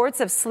some reports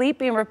of sleet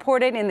being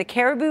reported in the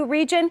Caribou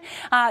region.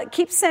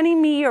 Keep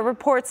sending me your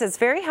reports. It's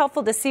very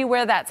helpful to see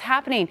where that's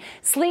happening.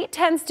 Sleet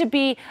tends to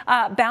be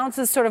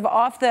bounces sort of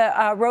off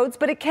the roads,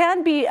 but it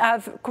can be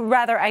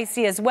rather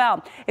icy as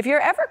well. If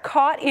you're ever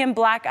caught in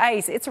black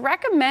ice, it's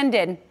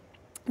recommended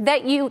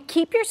that you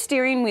keep your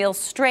steering wheel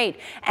straight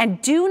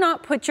and do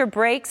not put your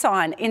brakes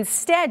on.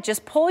 Instead,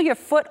 just pull your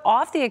foot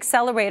off the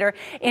accelerator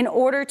in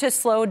order to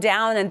slow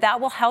down, and that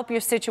will help your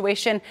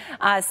situation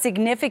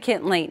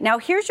significantly. Now,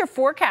 here's your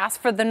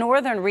forecast for the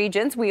northern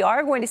regions. We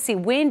are going to see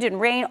wind and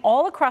rain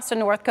all across the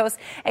north coast,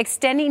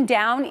 extending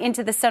down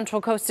into the central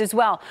coast as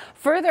well.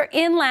 Further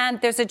inland,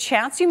 there's a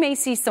chance you may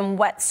see some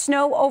wet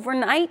snow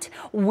overnight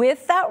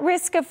with that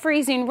risk of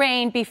freezing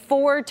rain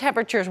before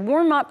temperatures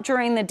warm up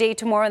during the day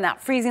tomorrow and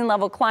that freezing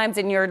level climbs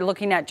and you're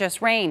looking at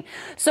just rain.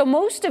 So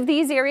most of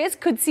these areas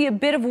could see a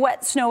bit of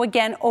wet snow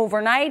again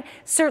overnight.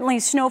 Certainly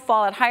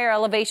snowfall at higher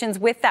elevations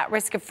with that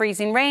risk of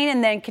freezing rain,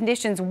 and then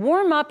conditions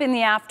warm up in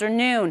the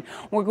afternoon.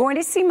 We're going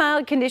to see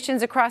mild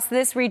conditions across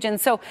this region.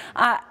 So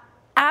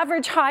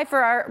average high for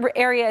our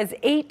area is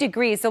 8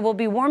 degrees, so we'll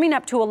be warming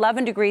up to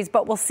 11 degrees,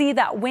 but we'll see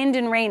that wind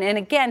and rain. And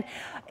again,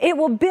 it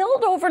will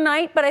build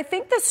overnight, but I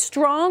think the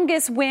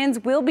strongest winds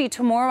will be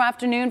tomorrow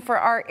afternoon for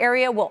our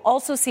area. We'll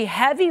also see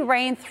heavy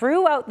rain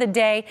throughout the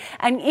day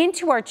and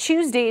into our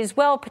Tuesday as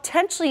well,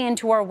 potentially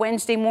into our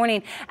Wednesday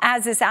morning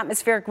as this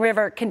atmospheric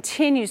river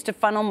continues to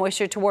funnel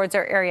moisture towards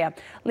our area.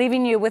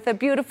 Leaving you with a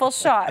beautiful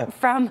shot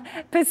from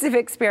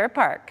Pacific Spirit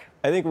Park.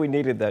 I think we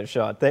needed that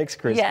shot. Thanks,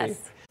 Christy.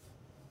 Yes.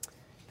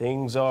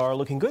 Things are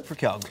looking good for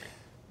Calgary.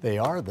 They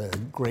are. The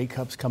Grey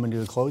Cup's coming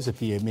to a close.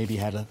 If you maybe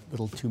had a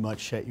little too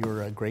much at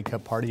your Grey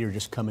Cup party or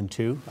just coming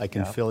to, I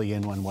can fill you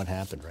in on what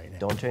happened right now.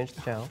 Don't change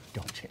the towel.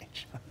 Don't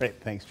change. All right,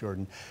 thanks,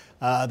 Jordan.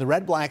 The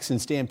Red Blacks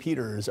and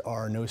Stampeders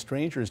are no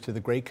strangers to the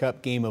Grey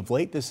Cup game of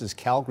late. This is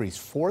Calgary's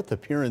 4th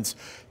appearance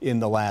in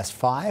the last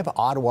 5.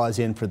 Ottawa's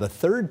in for the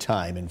 3rd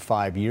time in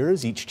 5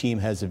 years. Each team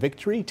has a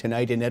victory.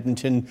 Tonight in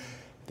Edmonton,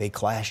 they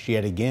clashed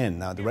yet again.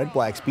 Now, the Red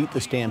Blacks beat the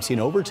Stamps in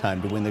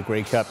overtime to win the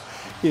Grey Cup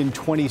in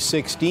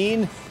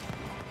 2016.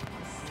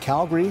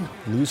 Calgary,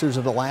 losers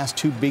of the last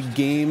 2 big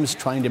games,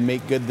 trying to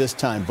make good this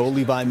time. Bo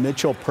Levi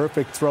Mitchell,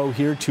 perfect throw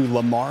here to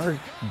Lamar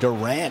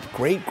Durant.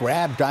 Great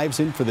grab,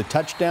 dives in for the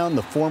touchdown.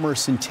 The former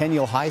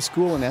Centennial High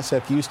School and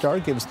SFU star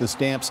gives the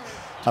Stamps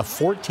a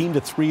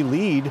 14-3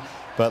 lead.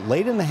 But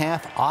late in the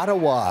half,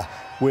 Ottawa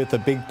with a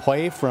big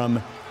play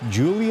from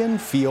Julian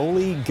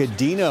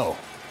Fioli-Gadino.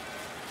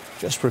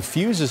 Just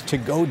refuses to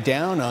go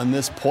down on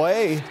this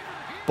play.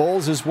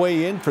 Bowls his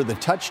way in for the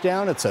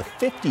touchdown. It's a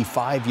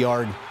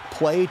 55-yard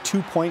play.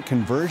 2-point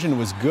conversion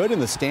was good, and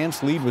the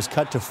Stamps lead was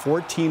cut to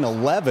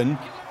 14-11.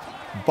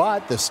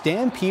 But the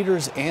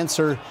Stampeders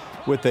answer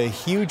with a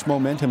huge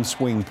momentum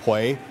swing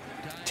play.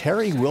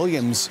 Terry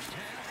Williams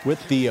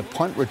with the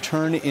punt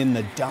return in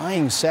the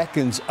dying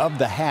seconds of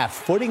the half.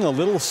 Footing a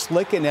little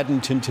slick in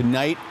Edmonton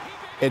tonight.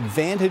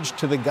 Advantage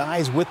to the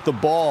guys with the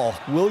ball.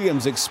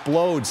 Williams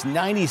explodes.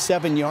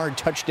 97-yard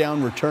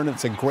touchdown return.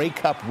 It's a Grey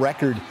Cup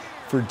record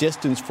for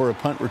distance for a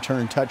punt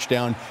return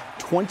touchdown.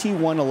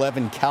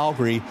 21-11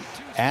 Calgary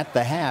at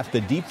the half.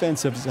 The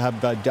defensives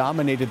have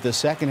dominated the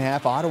second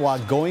half. Ottawa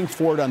going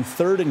for it on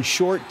 3rd and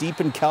short,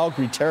 deep in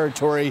Calgary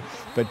territory,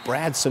 but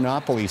Brad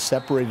Sinopoli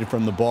separated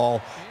from the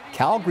ball.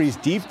 Calgary's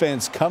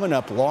defense coming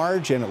up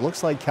large, and it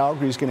looks like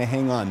Calgary's going to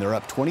hang on. They're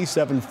up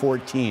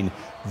 27-14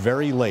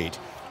 very late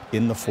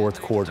in the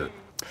fourth quarter.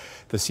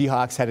 The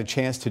Seahawks had a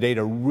chance today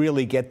to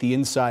really get the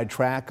inside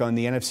track on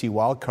the NFC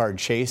wildcard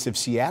chase. If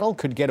Seattle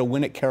could get a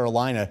win at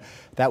Carolina,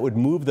 that would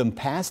move them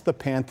past the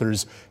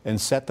Panthers and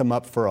set them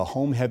up for a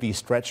home-heavy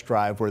stretch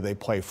drive where they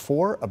play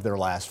 4 of their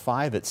last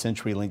 5 at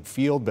CenturyLink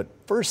Field. But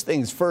first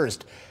things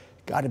first,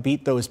 got to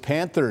beat those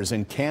Panthers.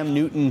 And Cam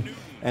Newton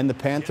and the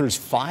Panthers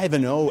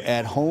 5-0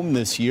 at home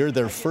this year.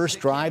 Their first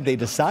drive, they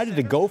decided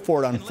to go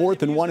for it on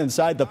 4th and 1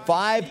 inside the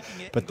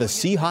 5, but the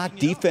Seahawk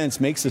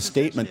defense makes a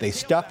statement. They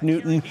stuff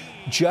Newton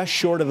just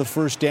short of the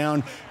first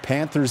down.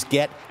 Panthers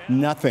get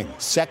nothing.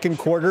 Second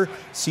quarter,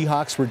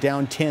 Seahawks were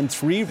down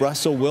 10-3.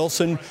 Russell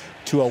Wilson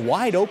to a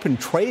wide-open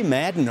Trey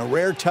Madden, a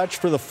rare touch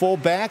for the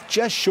fullback,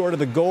 just short of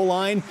the goal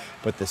line,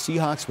 but the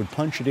Seahawks would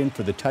punch it in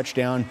for the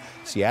touchdown.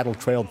 Seattle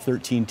trailed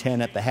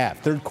 13-10 at the half.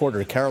 Third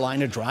quarter,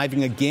 Carolina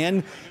driving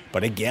again,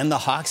 but again, the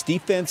Hawks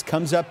defense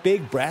comes up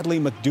big. Bradley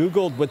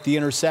McDougald with the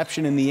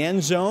interception in the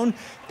end zone.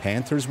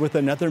 Panthers with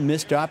another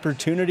missed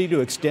opportunity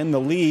to extend the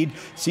lead.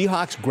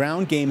 Seahawks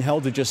ground game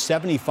held to just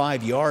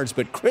 75 yards,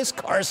 but Chris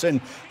Carson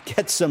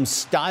gets some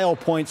style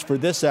points for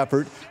this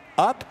effort.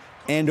 Up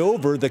and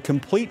over the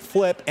complete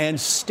flip and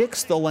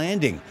sticks the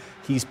landing.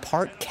 He's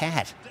part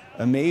cat.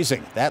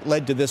 Amazing. That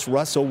led to this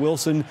Russell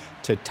Wilson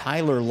to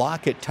Tyler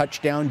Lockett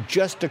touchdown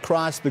just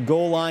across the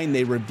goal line.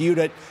 They reviewed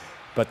it,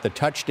 but the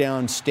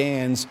touchdown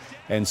stands,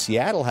 and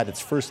Seattle had its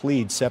first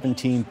lead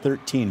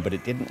 17-13, but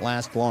it didn't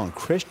last long.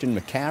 Christian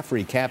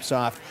McCaffrey caps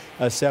off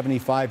a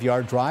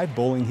 75-yard drive,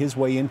 bowling his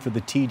way in for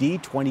the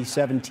TD.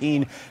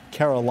 2017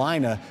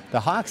 Carolina.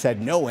 The Hawks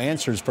had no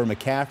answers for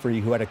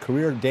McCaffrey, who had a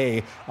career day,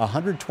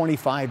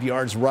 125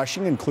 yards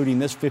rushing, including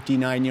this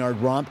 59-yard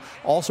romp.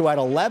 Also had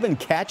 11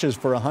 catches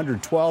for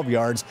 112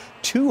 yards,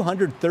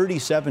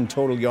 237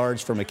 total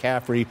yards for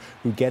McCaffrey,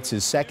 who gets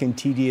his second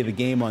TD of the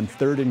game on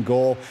 3rd and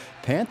goal.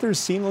 Panthers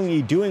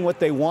seemingly doing what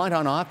they want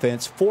on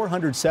offense,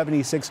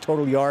 476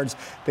 total yards.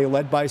 They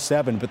led by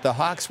 7, but the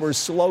Hawks were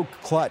so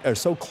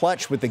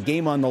clutch with the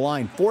game on the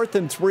line. 4th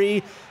and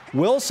 3.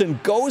 Wilson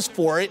goes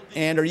for it,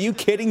 and are you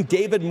kidding?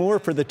 David Moore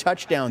for the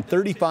touchdown,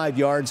 35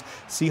 yards.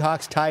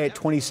 Seahawks tie at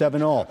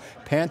 27-all.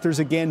 Panthers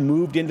again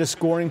moved into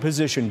scoring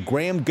position.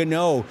 Graham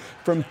Gano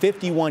from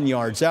 51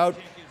 yards out.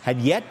 Had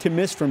yet to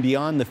miss from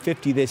beyond the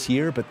 50 this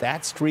year, but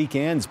that streak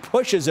ends,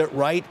 pushes it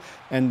right,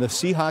 and the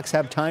Seahawks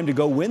have time to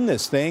go win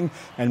this thing.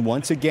 And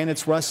once again,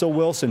 it's Russell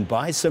Wilson,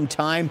 buys some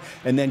time,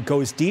 and then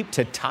goes deep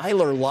to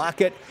Tyler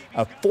Lockett,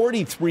 a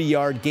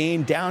 43-yard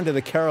gain down to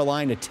the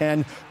Carolina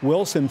 10.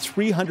 Wilson,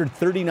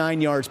 339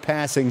 yards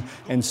passing,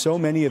 and so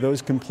many of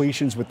those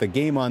completions with the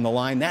game on the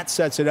line. That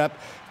sets it up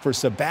for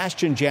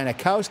Sebastian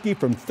Janikowski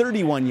from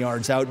 31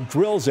 yards out,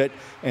 drills it,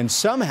 and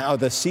somehow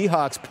the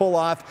Seahawks pull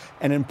off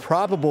an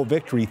improbable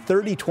victory,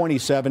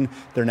 30-27.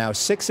 They're now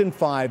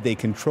 6-5. They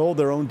control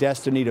their own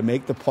destiny to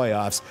make the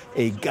playoffs.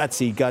 A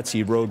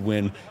gutsy road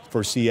win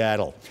for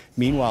Seattle.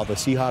 Meanwhile, the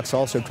Seahawks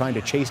also trying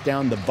to chase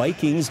down the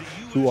Vikings,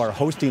 who are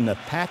hosting the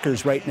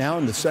Packers right now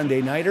in the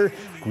Sunday Nighter.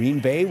 Green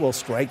Bay will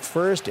strike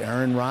first.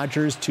 Aaron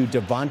Rodgers to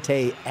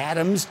Devontae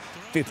Adams,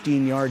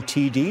 15-yard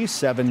TD,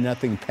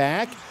 7-0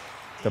 Pack.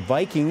 The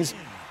Vikings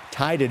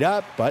tied it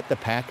up, but the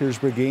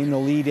Packers regain the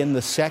lead in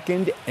the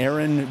second.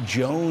 Aaron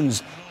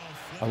Jones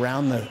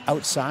around the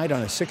outside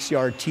on a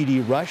 6-yard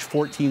TD rush,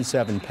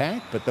 14-7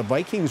 Pack, but the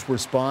Vikings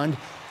respond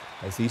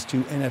as these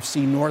two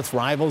NFC North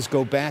rivals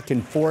go back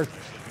and forth.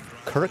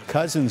 Kirk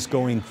Cousins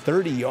going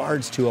 30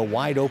 yards to a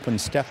wide-open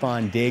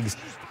Stephon Diggs,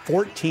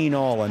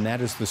 14-all, and that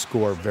is the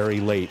score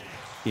very late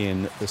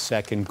in the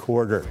second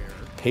quarter.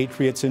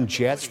 Patriots and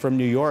Jets from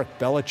New York,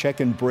 Belichick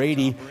and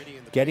Brady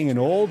getting an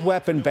old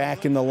weapon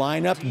back in the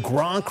lineup.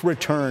 Gronk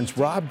returns.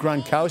 Rob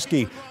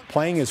Gronkowski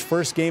playing his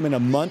first game in a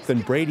month,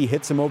 and Brady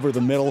hits him over the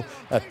middle.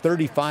 A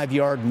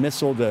 35-yard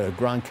missile to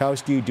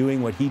Gronkowski,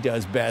 doing what he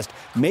does best,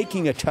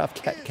 making a tough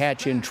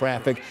catch in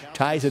traffic,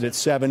 ties it at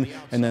 7,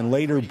 and then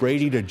later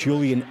Brady to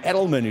Julian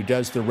Edelman, who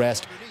does the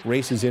rest,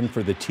 races in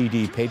for the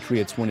TD.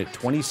 Patriots win at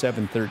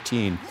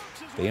 27-13.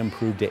 They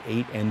improved to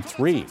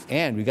 8-3.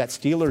 And we got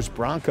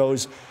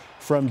Steelers-Broncos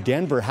from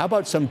Denver. How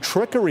about some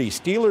trickery?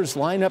 Steelers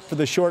line up for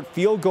the short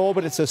field goal,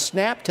 but it's a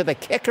snap to the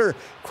kicker,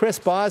 Chris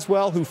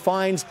Boswell, who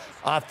finds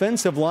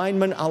offensive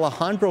lineman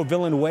Alejandro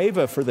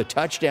Villanueva for the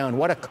touchdown.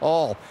 What a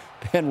call.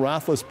 Ben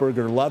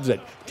Roethlisberger loves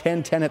it.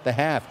 10-10 at the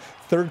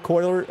half. Third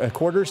quarter,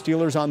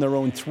 Steelers on their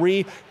own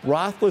 3.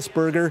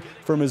 Roethlisberger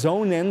from his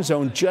own end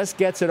zone just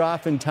gets it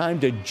off in time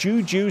to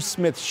Juju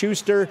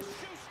Smith-Schuster,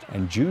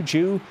 and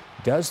Juju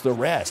does the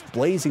rest.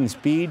 Blazing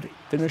speed,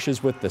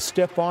 finishes with the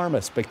stiff arm,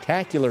 a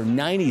spectacular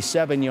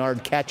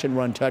 97-yard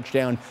catch-and-run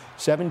touchdown,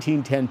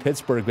 17-10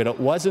 Pittsburgh, but it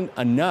wasn't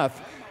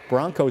enough.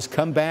 Broncos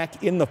come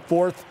back in the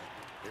fourth.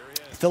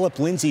 Phillip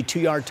Lindsay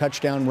 2-yard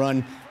touchdown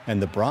run,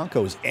 and the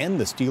Broncos end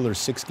the Steelers'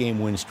 6-game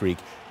win streak,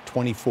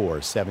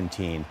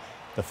 24-17,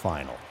 the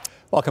final.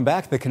 Welcome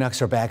back. The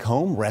Canucks are back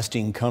home,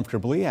 resting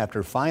comfortably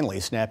after finally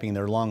snapping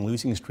their long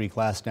losing streak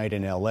last night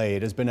in L.A.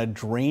 It has been a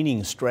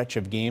draining stretch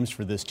of games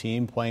for this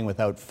team, playing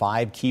without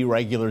 5 key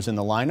regulars in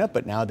the lineup,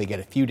 but now they get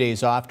a few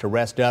days off to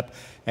rest up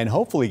and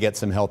hopefully get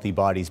some healthy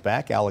bodies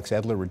back. Alex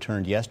Edler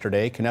returned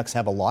yesterday. Canucks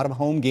have a lot of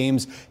home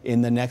games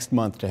in the next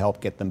month to help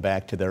get them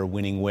back to their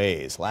winning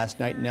ways. Last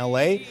night in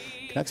L.A.,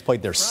 Canucks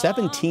played their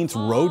 17th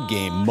road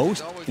game,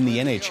 most in the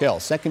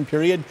NHL. Second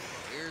period,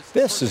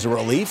 this is a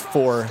relief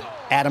for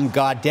Adam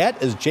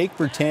Gaudette as Jake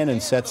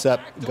Virtanen sets up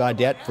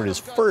Gaudette for his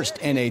first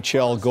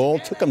NHL goal.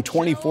 Took him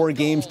 24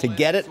 games to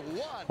get it.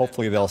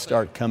 Hopefully they'll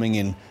start coming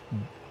in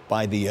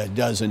by the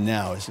dozen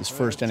now as his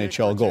first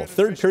NHL goal.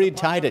 Third period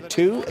tied at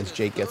 2 as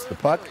Jake gets the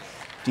puck.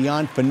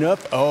 Dion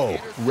Phaneuf,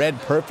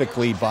 read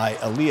perfectly by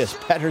Elias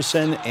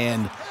Pettersson,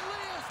 and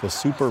the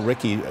Super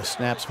Ricky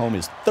snaps home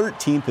his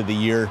 13th of the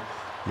year.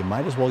 You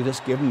might as well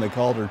just give him the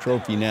Calder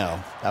Trophy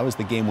now. That was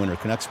the game winner.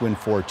 Canucks win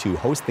 4-2,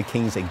 host the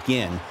Kings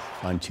again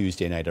on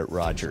Tuesday night at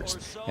Rogers.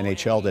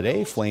 NHL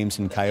today, Flames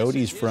and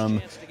Coyotes from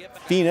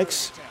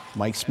Phoenix.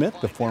 Mike Smith,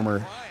 the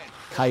former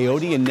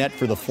Coyote, in net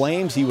for the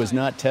Flames. He was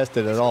not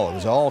tested at all. It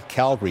was all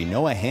Calgary.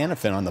 Noah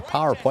Hannafin on the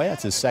power play.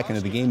 That's his second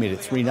of the game, made it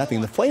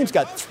 3-0. The Flames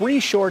got 3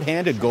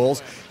 shorthanded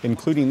goals,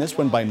 including this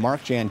one by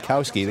Mark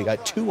Jankowski. They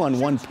got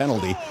 2-on-1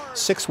 penalty.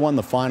 6-1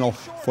 the final.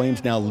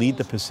 Flames now lead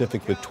the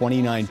Pacific with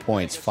 29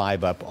 points,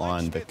 5 up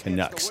on the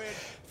Canucks.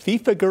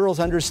 FIFA Girls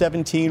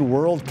Under-17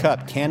 World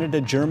Cup.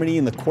 Canada, Germany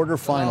in the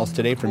quarterfinals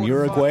today from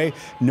Uruguay.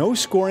 No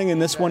scoring in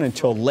this one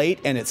until late,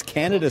 and it's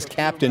Canada's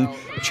captain,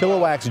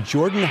 Chilliwack's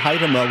Jordan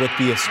Huitema, with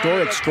the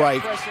historic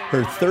strike,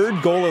 her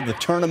 3rd goal of the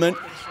tournament,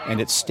 and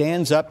it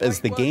stands up as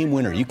the game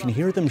winner. You can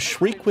hear them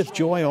shriek with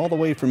joy all the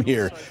way from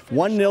here.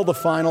 1-0 the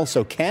final,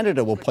 so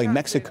Canada will play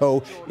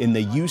Mexico in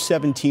the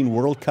U17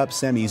 World Cup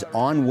semis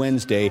on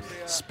Wednesday.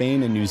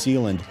 Spain and New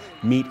Zealand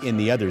meet in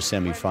the other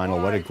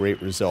semifinal. What a great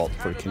result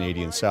for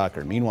Canadian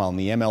soccer. Meanwhile, in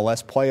the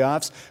MLS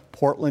playoffs,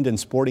 Portland and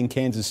Sporting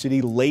Kansas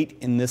City late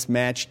in this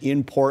match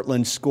in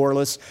Portland,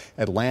 scoreless.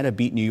 Atlanta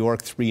beat New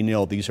York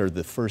 3-0. These are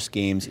the first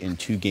games in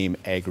 2-game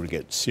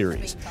aggregate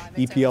series.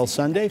 EPL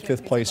Sunday,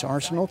 5th place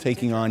Arsenal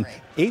taking on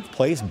 8th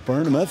place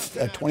Bournemouth.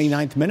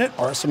 29th minute,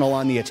 Arsenal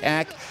on the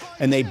attack,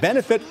 and they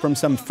benefit from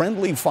some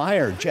friendly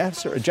fire.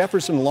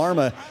 Jefferson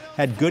Larma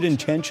had good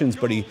intentions,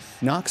 but he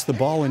knocks the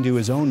ball into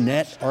his own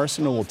net.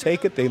 Arsenal will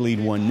take it. They lead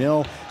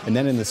 1-0. And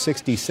then in the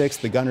 66th,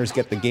 the Gunners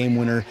get the game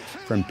winner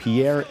from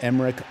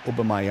Pierre-Emerick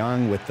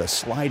Aubameyang with the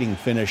sliding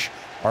finish.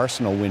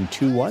 Arsenal win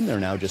 2-1. They're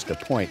now just a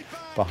point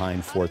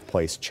behind 4th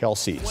place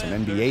Chelsea. Some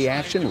NBA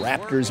action.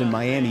 Raptors and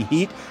Miami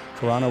Heat.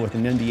 Toronto with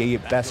an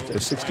NBA best of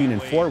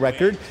 16-4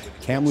 record.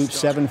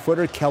 Kamloops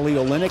 7-footer Kelly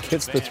Olynyk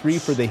hits the 3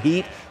 for the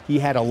Heat. He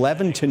had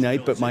 11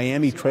 tonight, but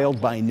Miami trailed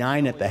by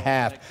 9 at the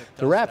half.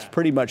 The Raps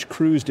pretty much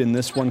cruised in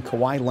this one.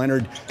 Kawhi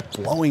Leonard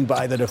blowing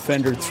by the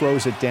defender,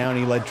 throws it down.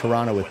 He led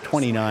Toronto with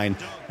 29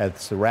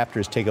 as the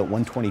Raptors take it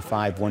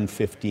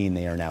 125-115.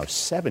 They are now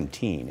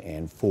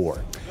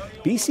 17-4.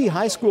 BC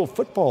High School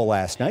football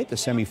last night. The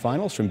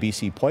semifinals from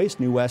BC Place,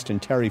 New West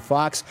and Terry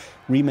Fox.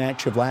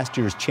 Rematch of last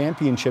year's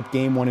championship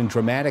game, won in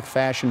dramatic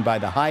fashion by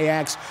the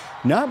Hyaks.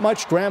 Not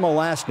much drama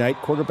last night.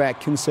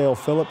 Quarterback Kinsale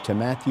Phillip to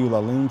Matthew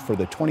Lalune for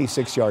the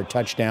 26-yard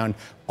touchdown.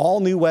 All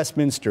New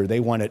Westminster, they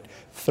won it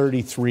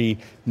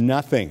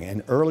 33-0.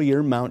 And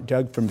earlier, Mount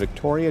Doug from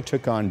Victoria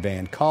took on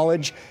Van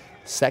College.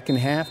 Second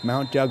half,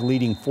 Mount Doug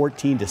leading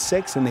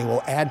 14-6, and they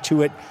will add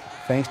to it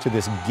thanks to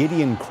this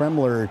Gideon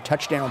Kremler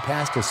touchdown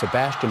pass to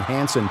Sebastian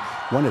Hansen.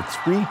 One of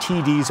 3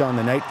 TDs on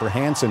the night for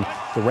Hansen.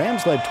 The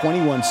Rams led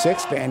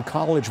 21-6. Van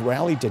College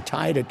rallied to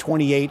tie it at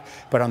 28,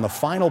 but on the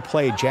final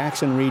play,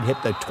 Jackson Reed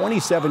hit the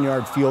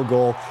 27-yard field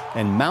goal,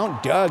 and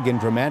Mount Doug, in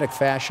dramatic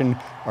fashion,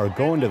 are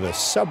going to the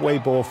Subway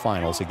Bowl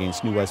finals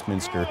against New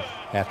Westminster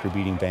after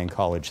beating Van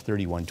College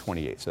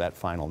 31-28. So that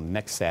final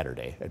next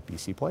Saturday at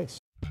BC Place.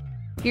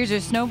 Here's your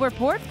snow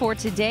report for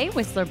today.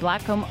 Whistler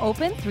Blackcomb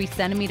open, 3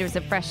 centimeters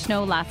of fresh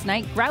snow last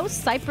night. Grouse,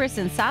 Cypress,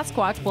 and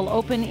Sasquatch will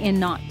open in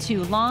not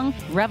too long.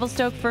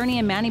 Revelstoke, Fernie,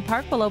 and Manny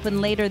Park will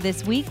open later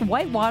this week.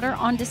 Whitewater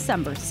on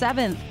December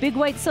 7th. Big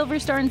White, Silver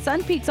Star, and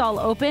Sun Peaks all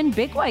open.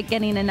 Big White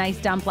getting a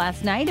nice dump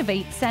last night of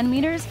 8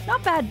 centimeters.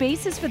 Not bad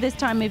basis for this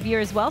time of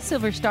year as well.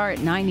 Silver Star at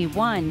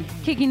 91.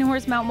 Kicking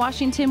Horse, Mount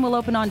Washington will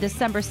open on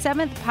December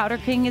 7th. Powder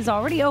King is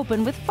already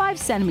open with 5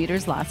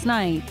 centimeters last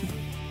night.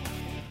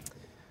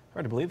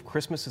 Hard to believe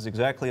Christmas is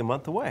exactly a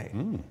month away.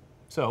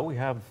 So we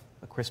have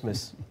a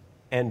Christmas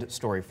end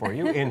story for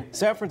you. In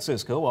San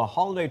Francisco, a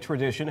holiday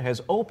tradition has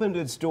opened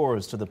its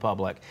doors to the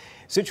public.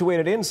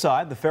 Situated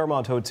inside the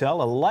Fairmont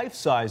Hotel, a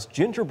life-size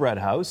gingerbread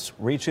house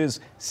reaches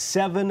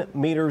 7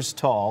 meters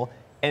tall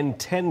and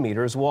 10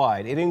 meters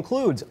wide. It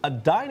includes a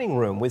dining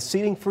room with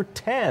seating for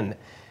 10.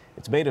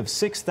 It's made of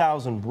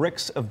 6,000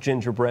 bricks of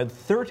gingerbread,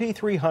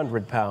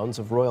 3,300 pounds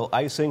of royal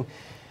icing,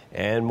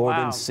 and more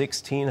than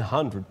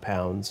 1,600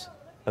 pounds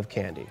of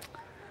candy.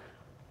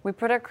 We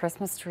put our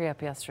Christmas tree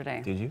up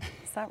yesterday. Did you?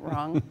 Is that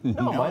wrong?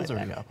 No, mine's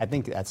already up. I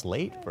think that's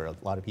late for a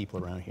lot of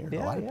people around here.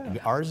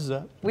 Ours is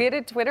up. We had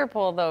a Twitter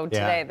poll, though,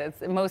 today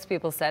that most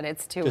people said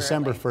it's too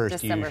December early. 1st,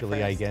 December usually,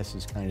 1st. I guess,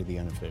 is kind of the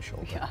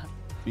unofficial. Yeah.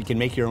 You can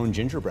make your own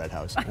gingerbread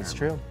house. That's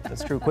true.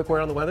 That's true. Quick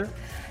word on the weather.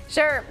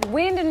 Sure.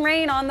 Wind and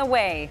rain on the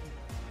way.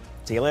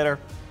 See you later.